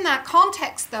 Within that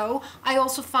context, though, I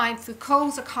also find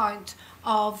Foucault's account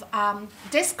of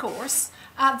discourse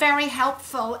very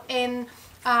helpful in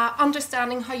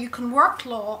understanding how you can work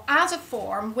law as a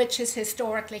form which is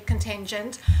historically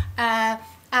contingent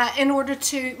in order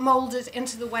to mould it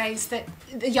into the ways that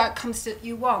the outcomes that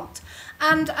you want.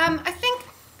 And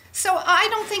I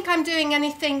don't think I'm doing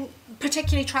anything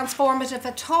particularly transformative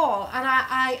at all. And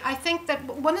I think that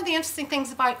one of the interesting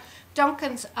things about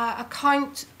Duncan's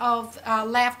account of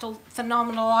left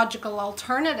phenomenological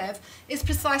alternative is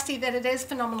precisely that it is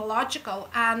phenomenological.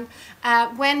 And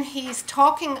when he's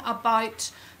talking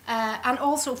about and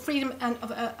also freedom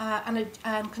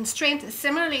and constraint is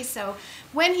similarly so,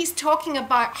 when he's talking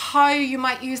about how you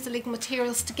might use the legal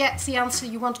materials to get the answer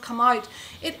you want to come out,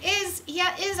 it is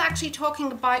actually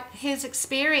talking about his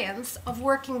experience of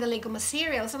working the legal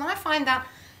materials, and I find that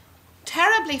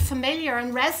terribly familiar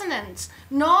and resonant,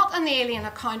 not an alien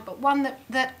account, but one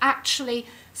that actually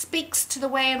speaks to the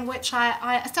way in which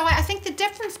I think the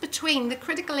difference between the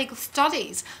critical legal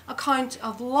studies account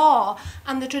of law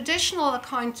and the traditional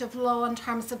account of law in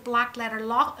terms of black letter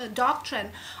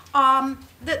doctrine,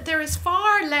 that there is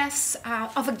far less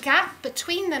of a gap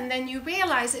between them than you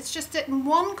realise. It's just that in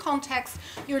one context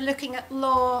you're looking at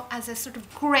law as a sort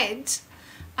of grid,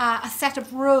 a set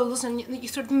of rules, and you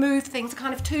sort of move things, a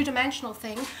kind of two-dimensional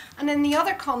thing. And in the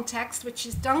other context, which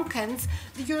is Duncan's,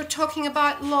 you're talking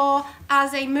about law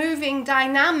as a moving,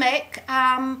 dynamic,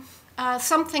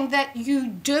 something that you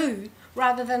do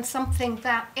rather than something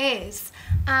that is.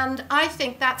 And I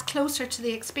think that's closer to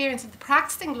the experience of the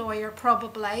practicing lawyer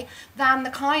probably than the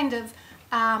kind of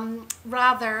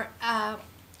rather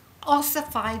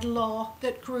ossified law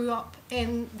that grew up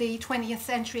in the 20th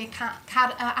century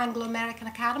Anglo-American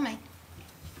academy.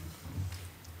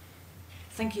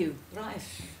 Thank you.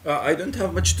 Raef. I don't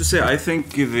have much to say. I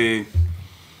think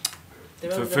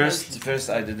first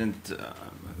I didn't.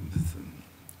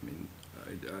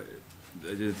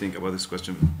 I didn't think about this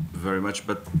question very much,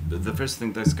 but the first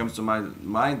thing that comes to my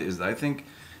mind is I think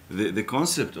the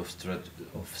concept of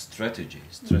strategic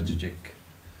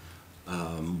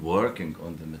working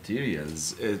on the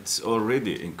materials, it's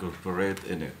already incorporated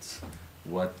in it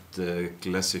what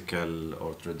classical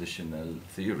or traditional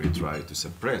theory try to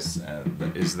suppress,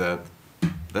 and is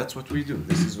that's what we do.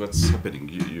 This is what's happening.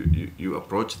 You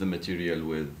approach the material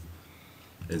with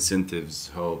incentives,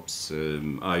 hopes,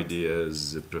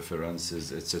 ideas,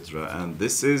 preferences, etc. And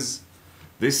this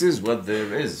is what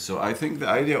there is. So I think the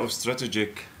idea of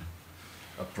strategic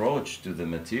approach to the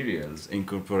materials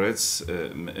incorporates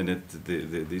in it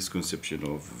this conception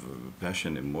of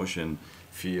passion, emotion,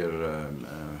 fear,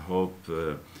 hope,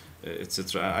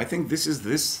 etc. I think this is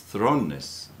this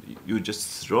thrownness. You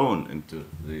just thrown into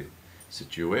the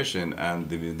situation, and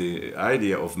the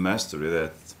idea of mastery,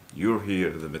 that you're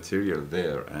here, the material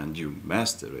there, and you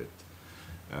master it,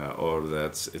 or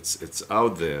that it's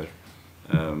out there.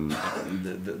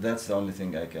 That's the only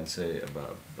thing I can say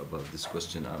about this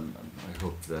question. I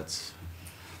hope that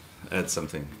adds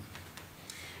something.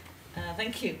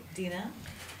 Thank you, Dina.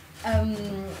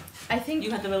 I think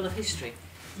You had the role of history.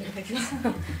 I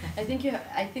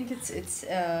think it's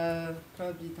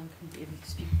probably Duncan will be able to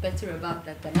speak better about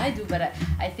that than I do, but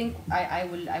I think I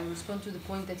will respond to the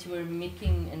point that you were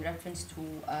making in reference to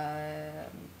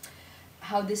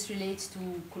how this relates to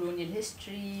colonial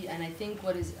history. And I think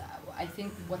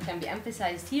what can be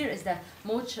emphasized here is that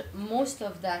most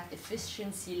of that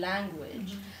efficiency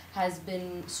language has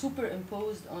been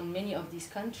superimposed on many of these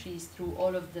countries through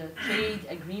all of the trade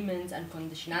agreements and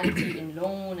conditionality in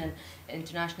loan and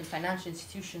international financial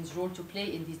institutions' role to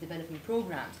play in these development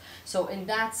programs. So in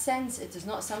that sense, it is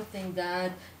not something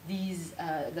that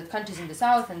that countries in the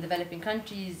South and developing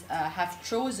countries have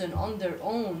chosen on their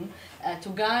own to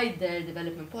guide their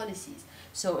development policies.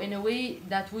 So in a way,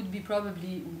 that would be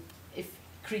probably, if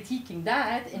critiquing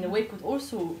that, in a way could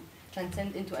also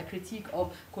transcend into a critique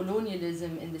of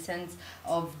colonialism in the sense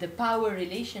of the power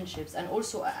relationships and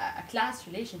also a class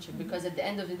relationship, because at the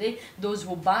end of the day, those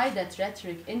who buy that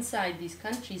rhetoric inside these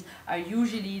countries are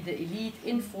usually the elite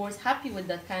in force, happy with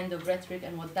that kind of rhetoric,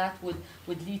 and what that would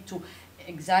lead to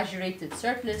exaggerated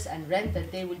surplus and rent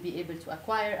that they will be able to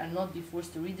acquire and not be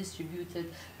forced to redistribute it,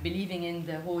 believing in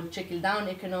the whole trickle-down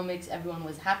economics. Everyone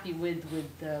was happy with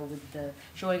the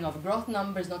showing of growth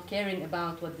numbers, not caring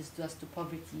about what this does to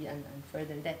poverty and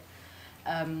further debt.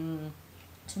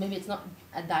 So maybe it's not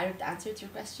a direct answer to your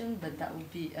question, but that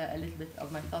would be a little bit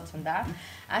of my thoughts on that.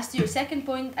 As to your second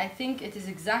point, I think it is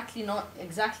not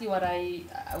exactly what I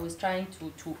was trying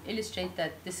to illustrate,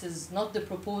 that this is not the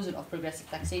proposal of progressive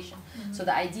taxation. So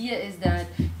the idea is that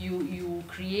you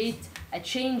create a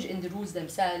change in the rules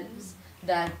themselves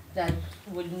that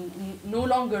will no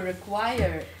longer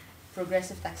require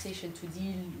progressive taxation to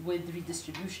deal with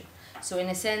redistribution. So in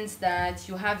a sense that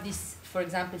you have this, for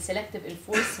example, selective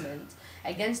enforcement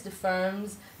against the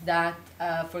firms that,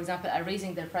 for example, are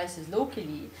raising their prices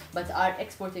locally but are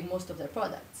exporting most of their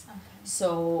products. Okay.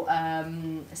 So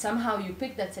somehow you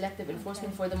pick that selective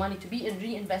enforcement for the money to be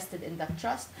reinvested in that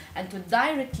trust and to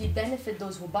directly benefit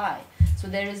those who buy. So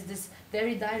there is this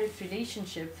very direct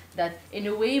relationship that in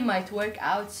a way might work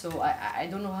out. So I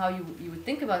don't know how you would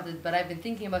think about it, but I've been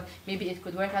thinking about maybe it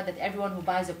could work out that everyone who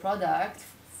buys a product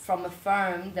from a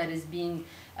firm that is being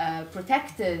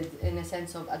protected in a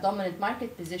sense of a dominant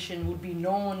market position would be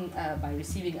known by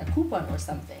receiving a coupon or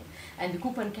something. And the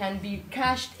coupon can be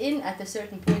cashed in at a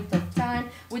certain point of time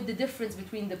with the difference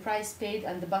between the price paid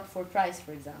and the but-for price,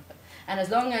 for example. And as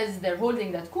long as they're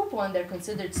holding that coupon, they're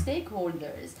considered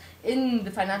stakeholders in the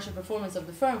financial performance of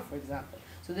the firm, for example.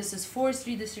 So this is forced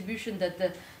redistribution that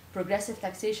the progressive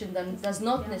taxation does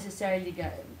not necessarily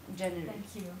generate.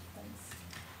 Thank you.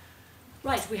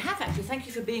 Right, we have actually. Thank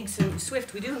you for being so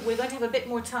swift. We're going to have a bit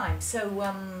more time. So,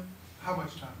 how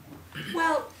much time?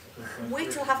 Well,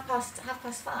 wait till half past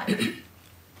 5.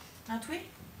 Aren't we?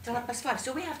 Till 5:30.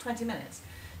 So we have 20 minutes.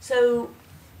 So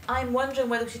I'm wondering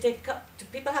whether we should take do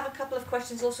people have a couple of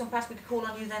questions also, and perhaps we could call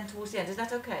on you then towards the end. Is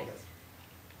that okay?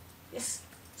 Yes,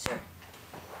 sure.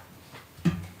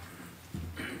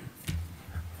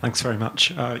 Thanks very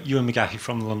much. Ewan McGahey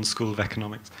from the London School of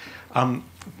Economics.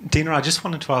 Dina, I just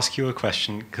wanted to ask you a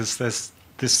question, because there's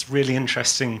this really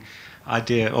interesting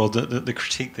idea, or the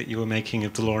critique that you were making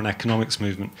of the law and economics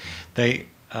movement. They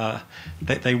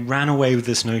ran away with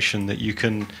this notion that you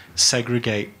can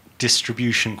segregate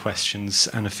distribution questions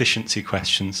and efficiency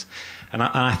questions. And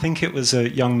I think it was a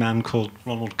young man called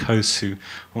Ronald Coase, who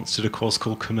once did a course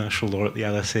called Commercial Law at the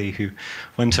LSE, who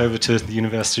went over to the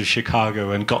University of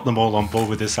Chicago and got them all on board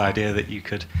with this idea that you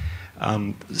could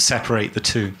separate the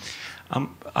two.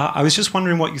 I was just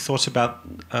wondering what you thought about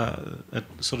a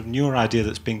sort of newer idea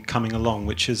that's been coming along,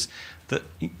 which is that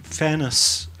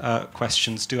fairness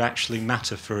questions do actually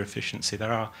matter for efficiency.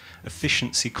 There are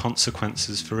efficiency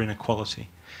consequences for inequality.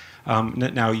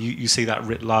 Now, you see that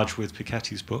writ large with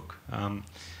Piketty's book,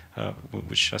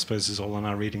 which I suppose is all on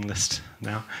our reading list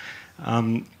now.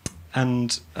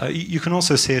 And you can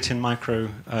also see it in micro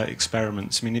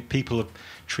experiments. I mean, if people are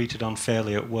treated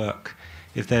unfairly at work,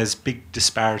 if there's big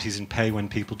disparities in pay when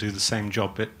people do the same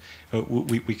job,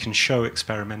 we can show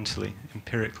experimentally,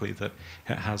 empirically, that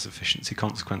it has efficiency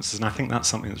consequences. And I think that's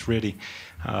something that's really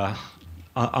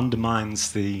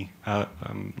undermines the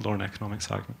law and economics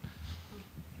argument.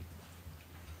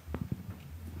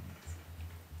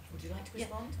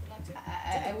 Respond?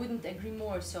 I wouldn't agree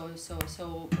more.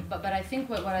 But I think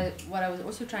what I was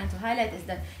also trying to highlight is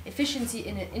that efficiency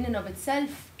in and of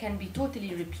itself can be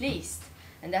totally replaced,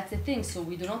 and that's the thing. So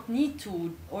we do not need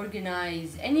to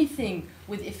organize anything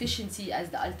with efficiency as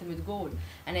the ultimate goal.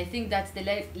 And I think that's the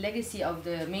legacy of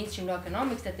the mainstream law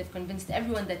economics, that they've convinced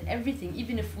everyone that everything,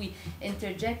 even if we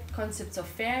interject concepts of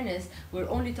fairness, we're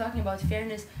only talking about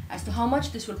fairness as to how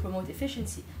much this will promote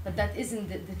efficiency. But that isn't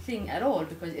the thing at all,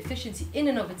 because efficiency in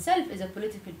and of itself is a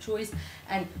political choice,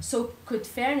 and so could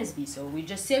fairness be. So we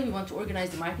just say we want to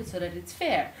organize the market so that it's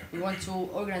fair. We want to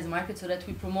organize the market so that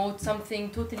we promote something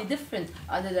totally different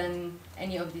other than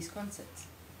any of these concepts.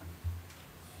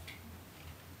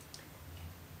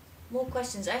 More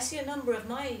questions. I see a number of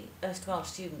my erstwhile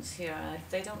students here. If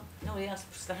they don't, nobody else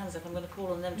puts their hands up, I'm going to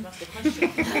call on them to ask a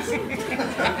question.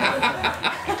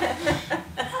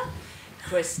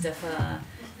 Christopher.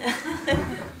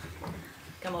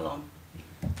 Come along.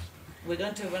 We're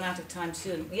going to run out of time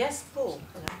soon. Yes, Paul.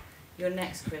 Hello. You're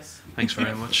next, Chris. Thanks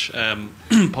very much.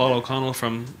 Paul O'Connell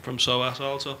from SOAS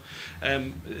also.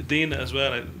 Dina as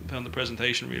well, I found the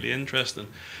presentation really interesting,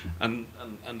 and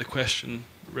the question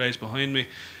raised behind me.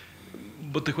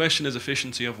 But the question is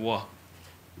efficiency of what?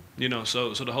 You know,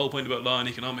 so the whole point about law and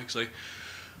economics,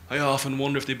 I often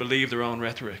wonder if they believe their own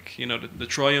rhetoric. You know, the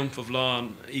triumph of law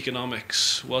and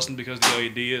economics wasn't because the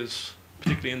ideas,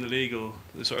 particularly in the legal,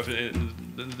 the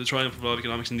triumph of law and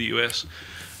economics in the US,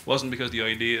 wasn't because the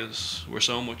ideas were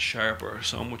so much sharper,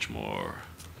 so much more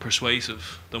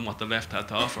persuasive than what the left had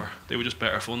to offer. They were just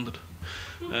better funded.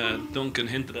 Duncan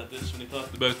hinted at this when he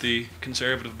talked about the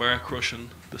conservative bar crushing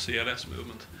the CLS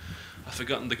movement. I've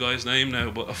forgotten the guy's name now,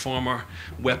 but a former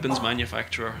weapons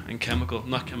manufacturer and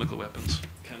not chemical weapons,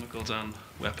 chemicals and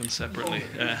weapons separately.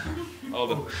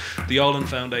 The Olin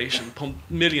Foundation pumped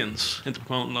millions into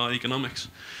promoting law economics.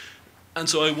 And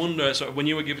so I wonder, when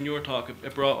you were giving your talk,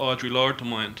 it brought Audre Lorde to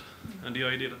mind, and the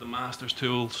idea that the master's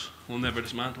tools will never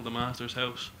dismantle the master's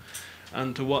house,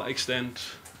 and to what extent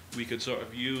we could sort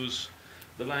of use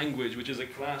the language, which is a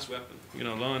class weapon. You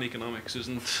know, law and economics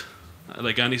isn't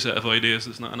like any set of ideas.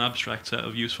 It's not an abstract set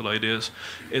of useful ideas.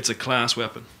 It's a class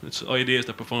weapon. It's ideas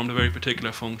that performed a very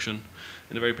particular function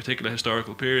in a very particular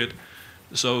historical period.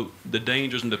 So the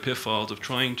dangers and the pitfalls of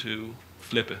trying to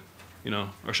flip it, you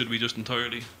know, or should we just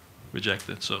entirely reject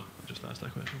it? So I just asked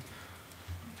that question.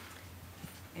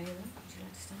 Anyone? Would you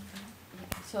like to start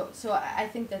there? So I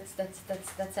think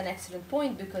that's an excellent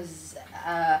point, because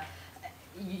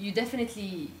you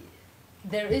definitely,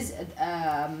 there is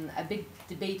a big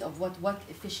debate of what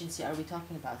efficiency are we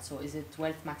talking about. So is it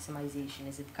wealth maximization?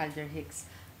 Is it Calder-Hicks,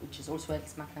 which is also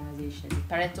wealth maximization? Is it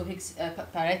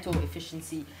Pareto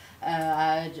efficiency,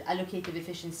 allocative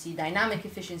efficiency, dynamic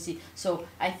efficiency? So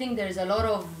I think there's a lot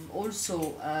of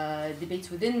also debates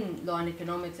within law and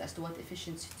economics as to what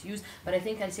efficiency to use. But I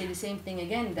think I'll say the same thing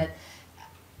again, that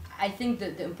I think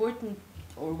that the important,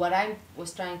 or what I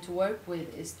was trying to work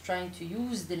with, is trying to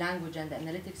use the language and the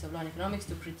analytics of law and economics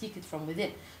to critique it from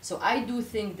within. So I do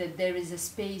think that there is a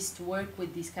space to work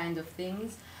with these kind of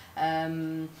things,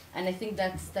 and I think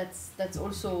that's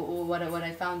also what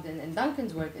I found in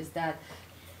Duncan's work, is that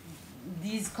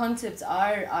these concepts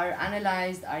are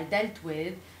analyzed, are dealt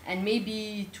with, and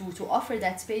maybe to offer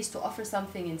that space, to offer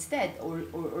something instead,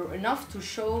 or enough to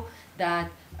show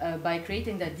that by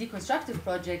creating that deconstructive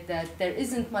project, that there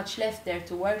isn't much left there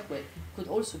to work with, could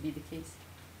also be the case.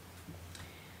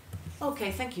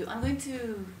 Okay, thank you. I'm going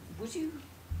to, would you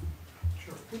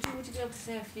Sure. be able to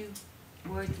say a few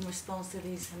words in response to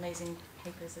these amazing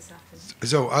papers this afternoon?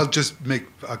 So I'll just make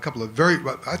a couple of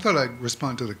I thought I'd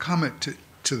respond to the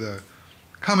to the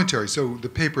commentary. So the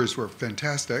papers were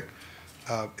fantastic.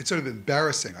 It's sort of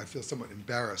embarrassing. I feel somewhat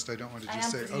embarrassed. I don't want to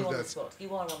just say, you oh, on the that's... spot.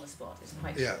 You are on the spot. It's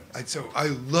quite Yeah, true. so I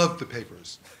love the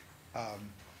papers.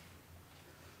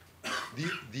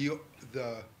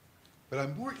 But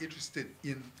I'm more interested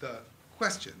in the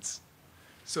questions.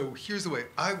 So here's the way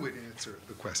I would answer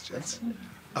the questions.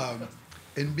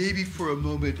 And maybe for a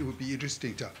moment it would be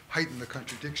interesting to heighten the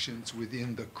contradictions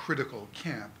within the critical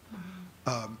camp.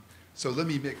 So let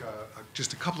me make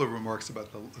just a couple of remarks about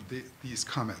these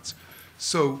comments.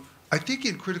 So I think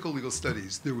in critical legal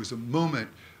studies there was a moment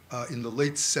in the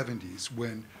late 70s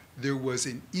when there was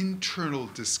an internal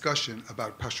discussion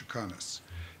about Pashukanis,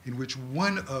 in which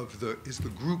as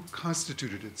the group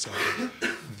constituted itself,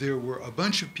 there were a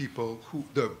bunch of people who,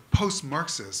 the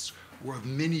post-Marxists, were of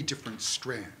many different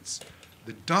strands.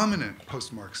 The dominant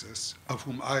post-Marxists, of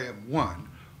whom I am one,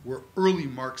 were early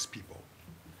Marx people.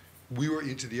 We were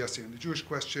into the essay on the Jewish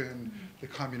question, the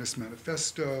Communist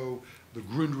Manifesto, the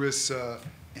Grundrisse,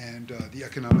 and the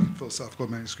economic and philosophical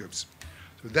manuscripts.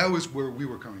 So that was where we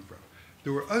were coming from.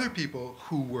 There were other people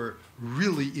who were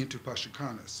really into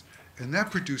Pashukanis, and that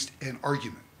produced an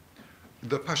argument.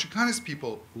 The Pashukanis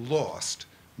people lost.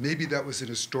 Maybe that was an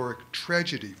historic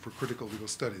tragedy for critical legal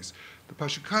studies. The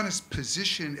Pashukanis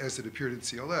position as it appeared in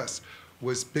CLS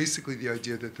was basically the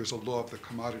idea that there's a law of the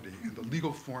commodity, and the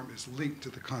legal form is linked to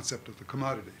the concept of the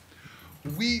commodity.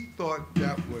 We thought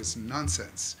that was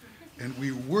nonsense, and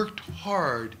we worked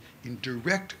hard in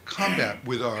direct combat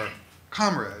with our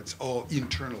comrades, all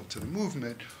internal to the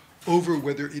movement, over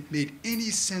whether it made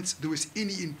any sense, there was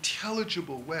any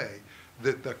intelligible way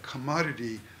that the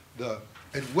commodity,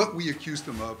 and what we accused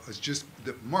them of was just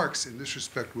that Marx, in this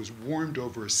respect, was warmed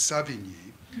over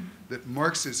Savigny, that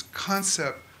Marx's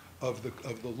concept of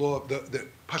the law, that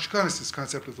Pashukanis'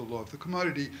 concept of the law of the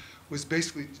commodity was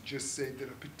basically to just say that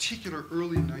a particular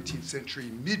early 19th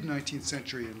century, mid-19th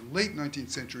century, and late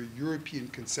 19th century European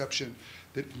conception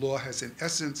that law has an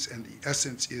essence, and the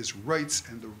essence is rights,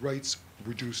 and the rights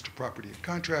reduced to property and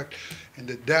contract,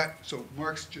 and so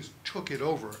Marx just took it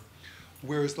over,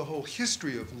 whereas the whole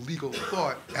history of legal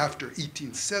thought after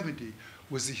 1870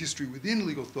 was the history within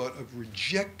legal thought of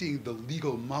rejecting the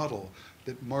legal model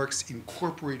that Marx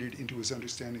incorporated into his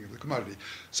understanding of the commodity.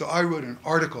 So I wrote an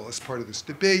article as part of this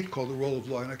debate called The Role of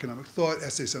Law in Economic Thought,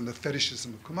 Essays on the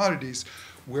Fetishism of Commodities,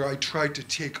 where I tried to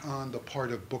take on the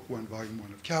part of Book 1, Volume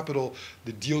 1 of Capital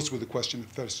that deals with the question of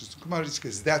fetishism of commodities,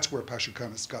 because that's where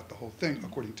Pashukanis got the whole thing,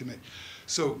 according to me.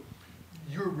 So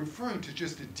you're referring to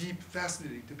just a deep,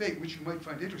 fascinating debate, which you might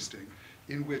find interesting,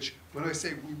 in which, when I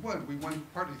say we won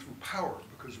partly through power,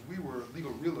 because we were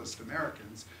legal realist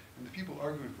Americans, and the people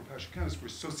arguing for Pashukanis were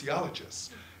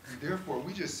sociologists. And therefore,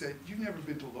 we just said, you've never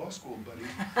been to law school, buddy.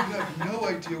 You have no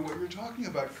idea what you're talking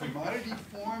about. Commodity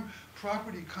form,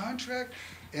 property contract.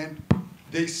 And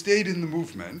they stayed in the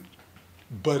movement,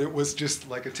 but it was just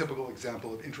like a typical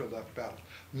example of intra-left battle.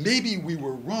 Maybe we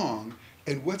were wrong,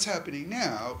 and what's happening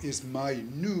now is my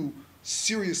new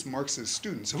serious Marxist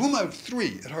students, of whom I have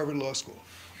 3 at Harvard Law School,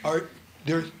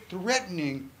 they're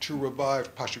threatening to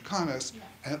revive Pashukanis,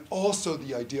 and also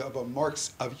the idea of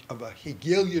a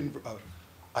Hegelian,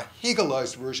 a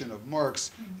Hegelized version of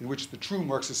Marx, in which the true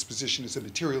Marxist position is a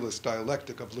materialist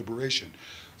dialectic of liberation.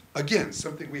 Again,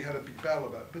 something we had a big battle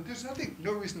about, but there's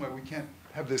no reason why we can't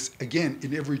have this again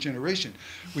in every generation.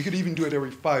 We could even do it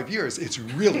every 5 years. It's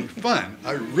really fun.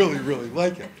 I really, really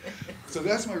like it. So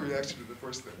that's my reaction to the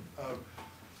first thing.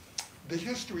 The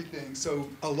history thing, so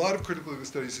a lot of critical legal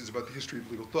studies is about the history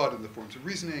of legal thought and the forms of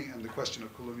reasoning, and the question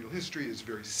of colonial history is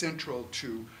very central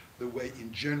to the way, in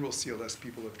general, CLS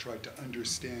people have tried to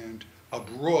understand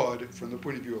abroad from the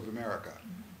point of view of America.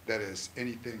 That is,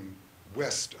 anything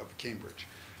west of Cambridge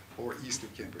or east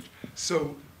of Cambridge.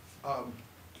 So,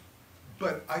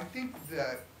 but I think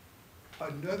that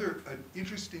an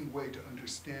interesting way to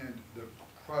understand the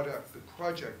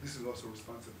project, this is also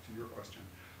responsive to your question,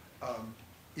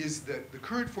 is that the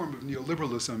current form of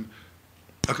neoliberalism,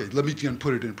 okay, let me again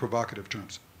put it in provocative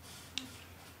terms.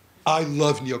 I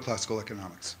love neoclassical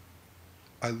economics.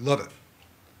 I love it.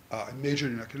 I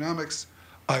majored in economics.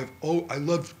 I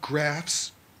love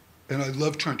graphs, and I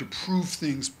love trying to prove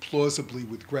things plausibly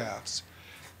with graphs.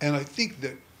 And I think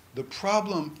that the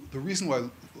reason why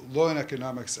law and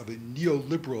economics of a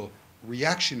neoliberal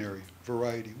reactionary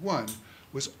variety won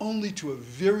was only to a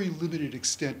very limited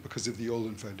extent because of the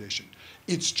Olin Foundation.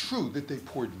 It's true that they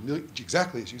poured,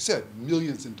 exactly as you said,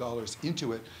 millions of dollars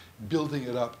into it, building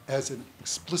it up as an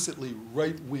explicitly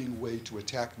right-wing way to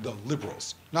attack the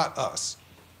liberals, not us.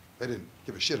 They didn't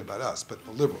give a shit about us, but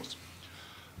the liberals.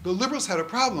 The liberals had a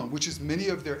problem, which is many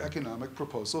of their economic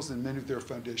proposals and many of their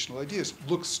foundational ideas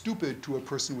look stupid to a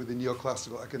person with a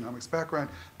neoclassical economics background,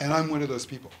 and I'm one of those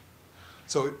people.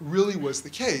 So it really was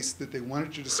the case that they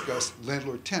wanted to discuss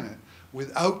landlord-tenant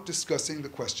without discussing the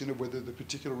question of whether the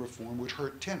particular reform would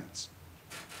hurt tenants.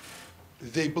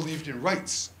 They believed in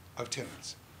rights of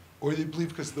tenants, or they believed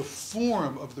because the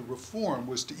form of the reform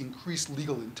was to increase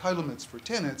legal entitlements for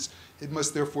tenants, it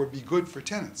must therefore be good for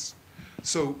tenants.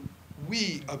 So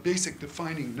a basic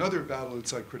defining another battle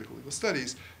inside critical legal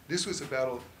studies, this was a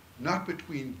battle not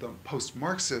between the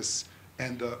post-Marxists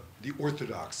and the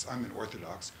orthodox. I'm an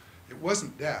orthodox. It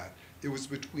wasn't that. It was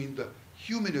between the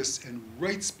humanists and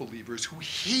rights believers who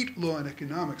hate law and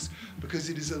economics because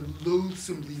it is a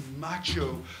loathsomely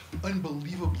macho,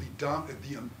 unbelievably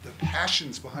the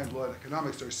passions behind law and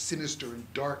economics are sinister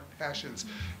and dark passions,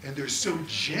 and they're so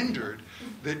gendered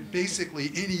that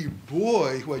basically any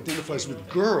boy who identifies with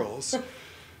girls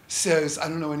says, I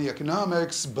don't know any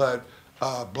economics, but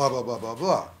blah, blah, blah, blah,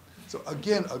 blah. So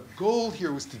again, a goal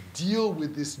here was to deal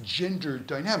with this gender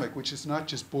dynamic, which is not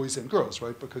just boys and girls,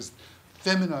 right? Because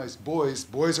feminized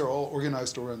boys are all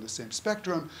organized around the same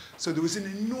spectrum. So there was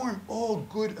an all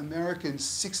good American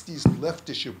 60s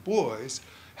leftish of boys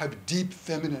have deep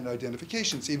feminine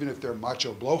identifications, even if they're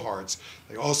macho blowhards.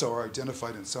 They also are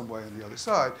identified in some way on the other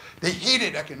side. They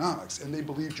hated economics, and they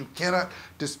believed you cannot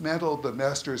dismantle the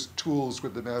master's tools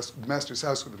with the master's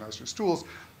house with the master's tools,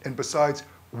 and besides,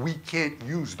 we can't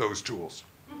use those tools.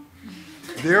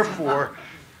 Therefore,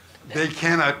 they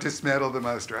cannot dismantle the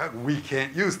master house. We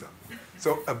can't use them.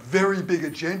 So a very big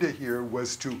agenda here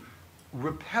was to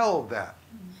repel that,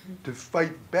 to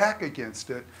fight back against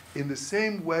it in the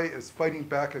same way as fighting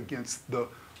back against the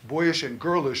boyish and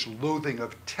girlish loathing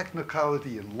of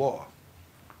technicality in law.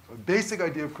 So a basic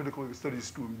idea of critical legal studies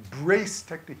is to embrace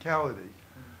technicality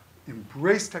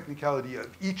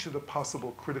of each of the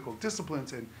possible critical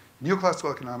disciplines, and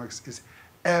neoclassical economics is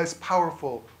as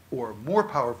powerful or more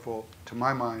powerful, to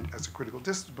my mind, as a critical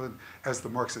discipline as the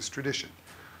Marxist tradition.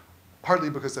 Partly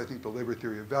because I think the labor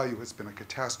theory of value has been a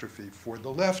catastrophe for the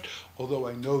left, although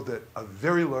I know that a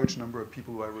very large number of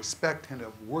people who I respect and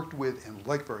have worked with and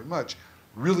like very much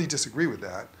really disagree with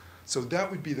that. So that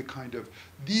would be the kind of,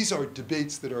 these are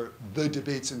debates that are the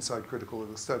debates inside critical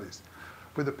legal studies.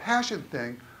 For the passion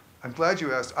thing, I'm glad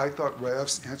you asked. I thought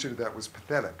Raef's answer to that was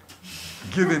pathetic,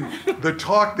 given the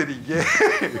talk that he gave.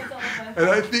 And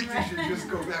I think you should just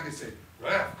go back and say,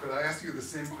 Raef, could I ask you the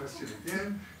same question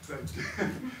again?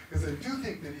 Because I do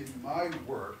think that in my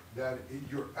work, that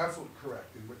you're absolutely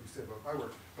correct in what you said about my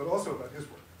work, but also about his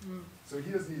work. So he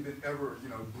doesn't even ever,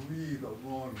 breathe a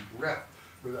long breath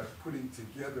without putting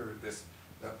together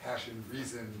that passion,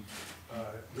 reason,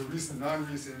 the reason,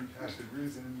 non-reason, passion,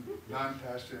 reason,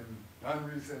 non-passion,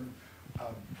 non-reason.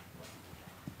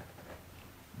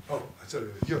 Oh, sorry,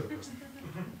 you're the person.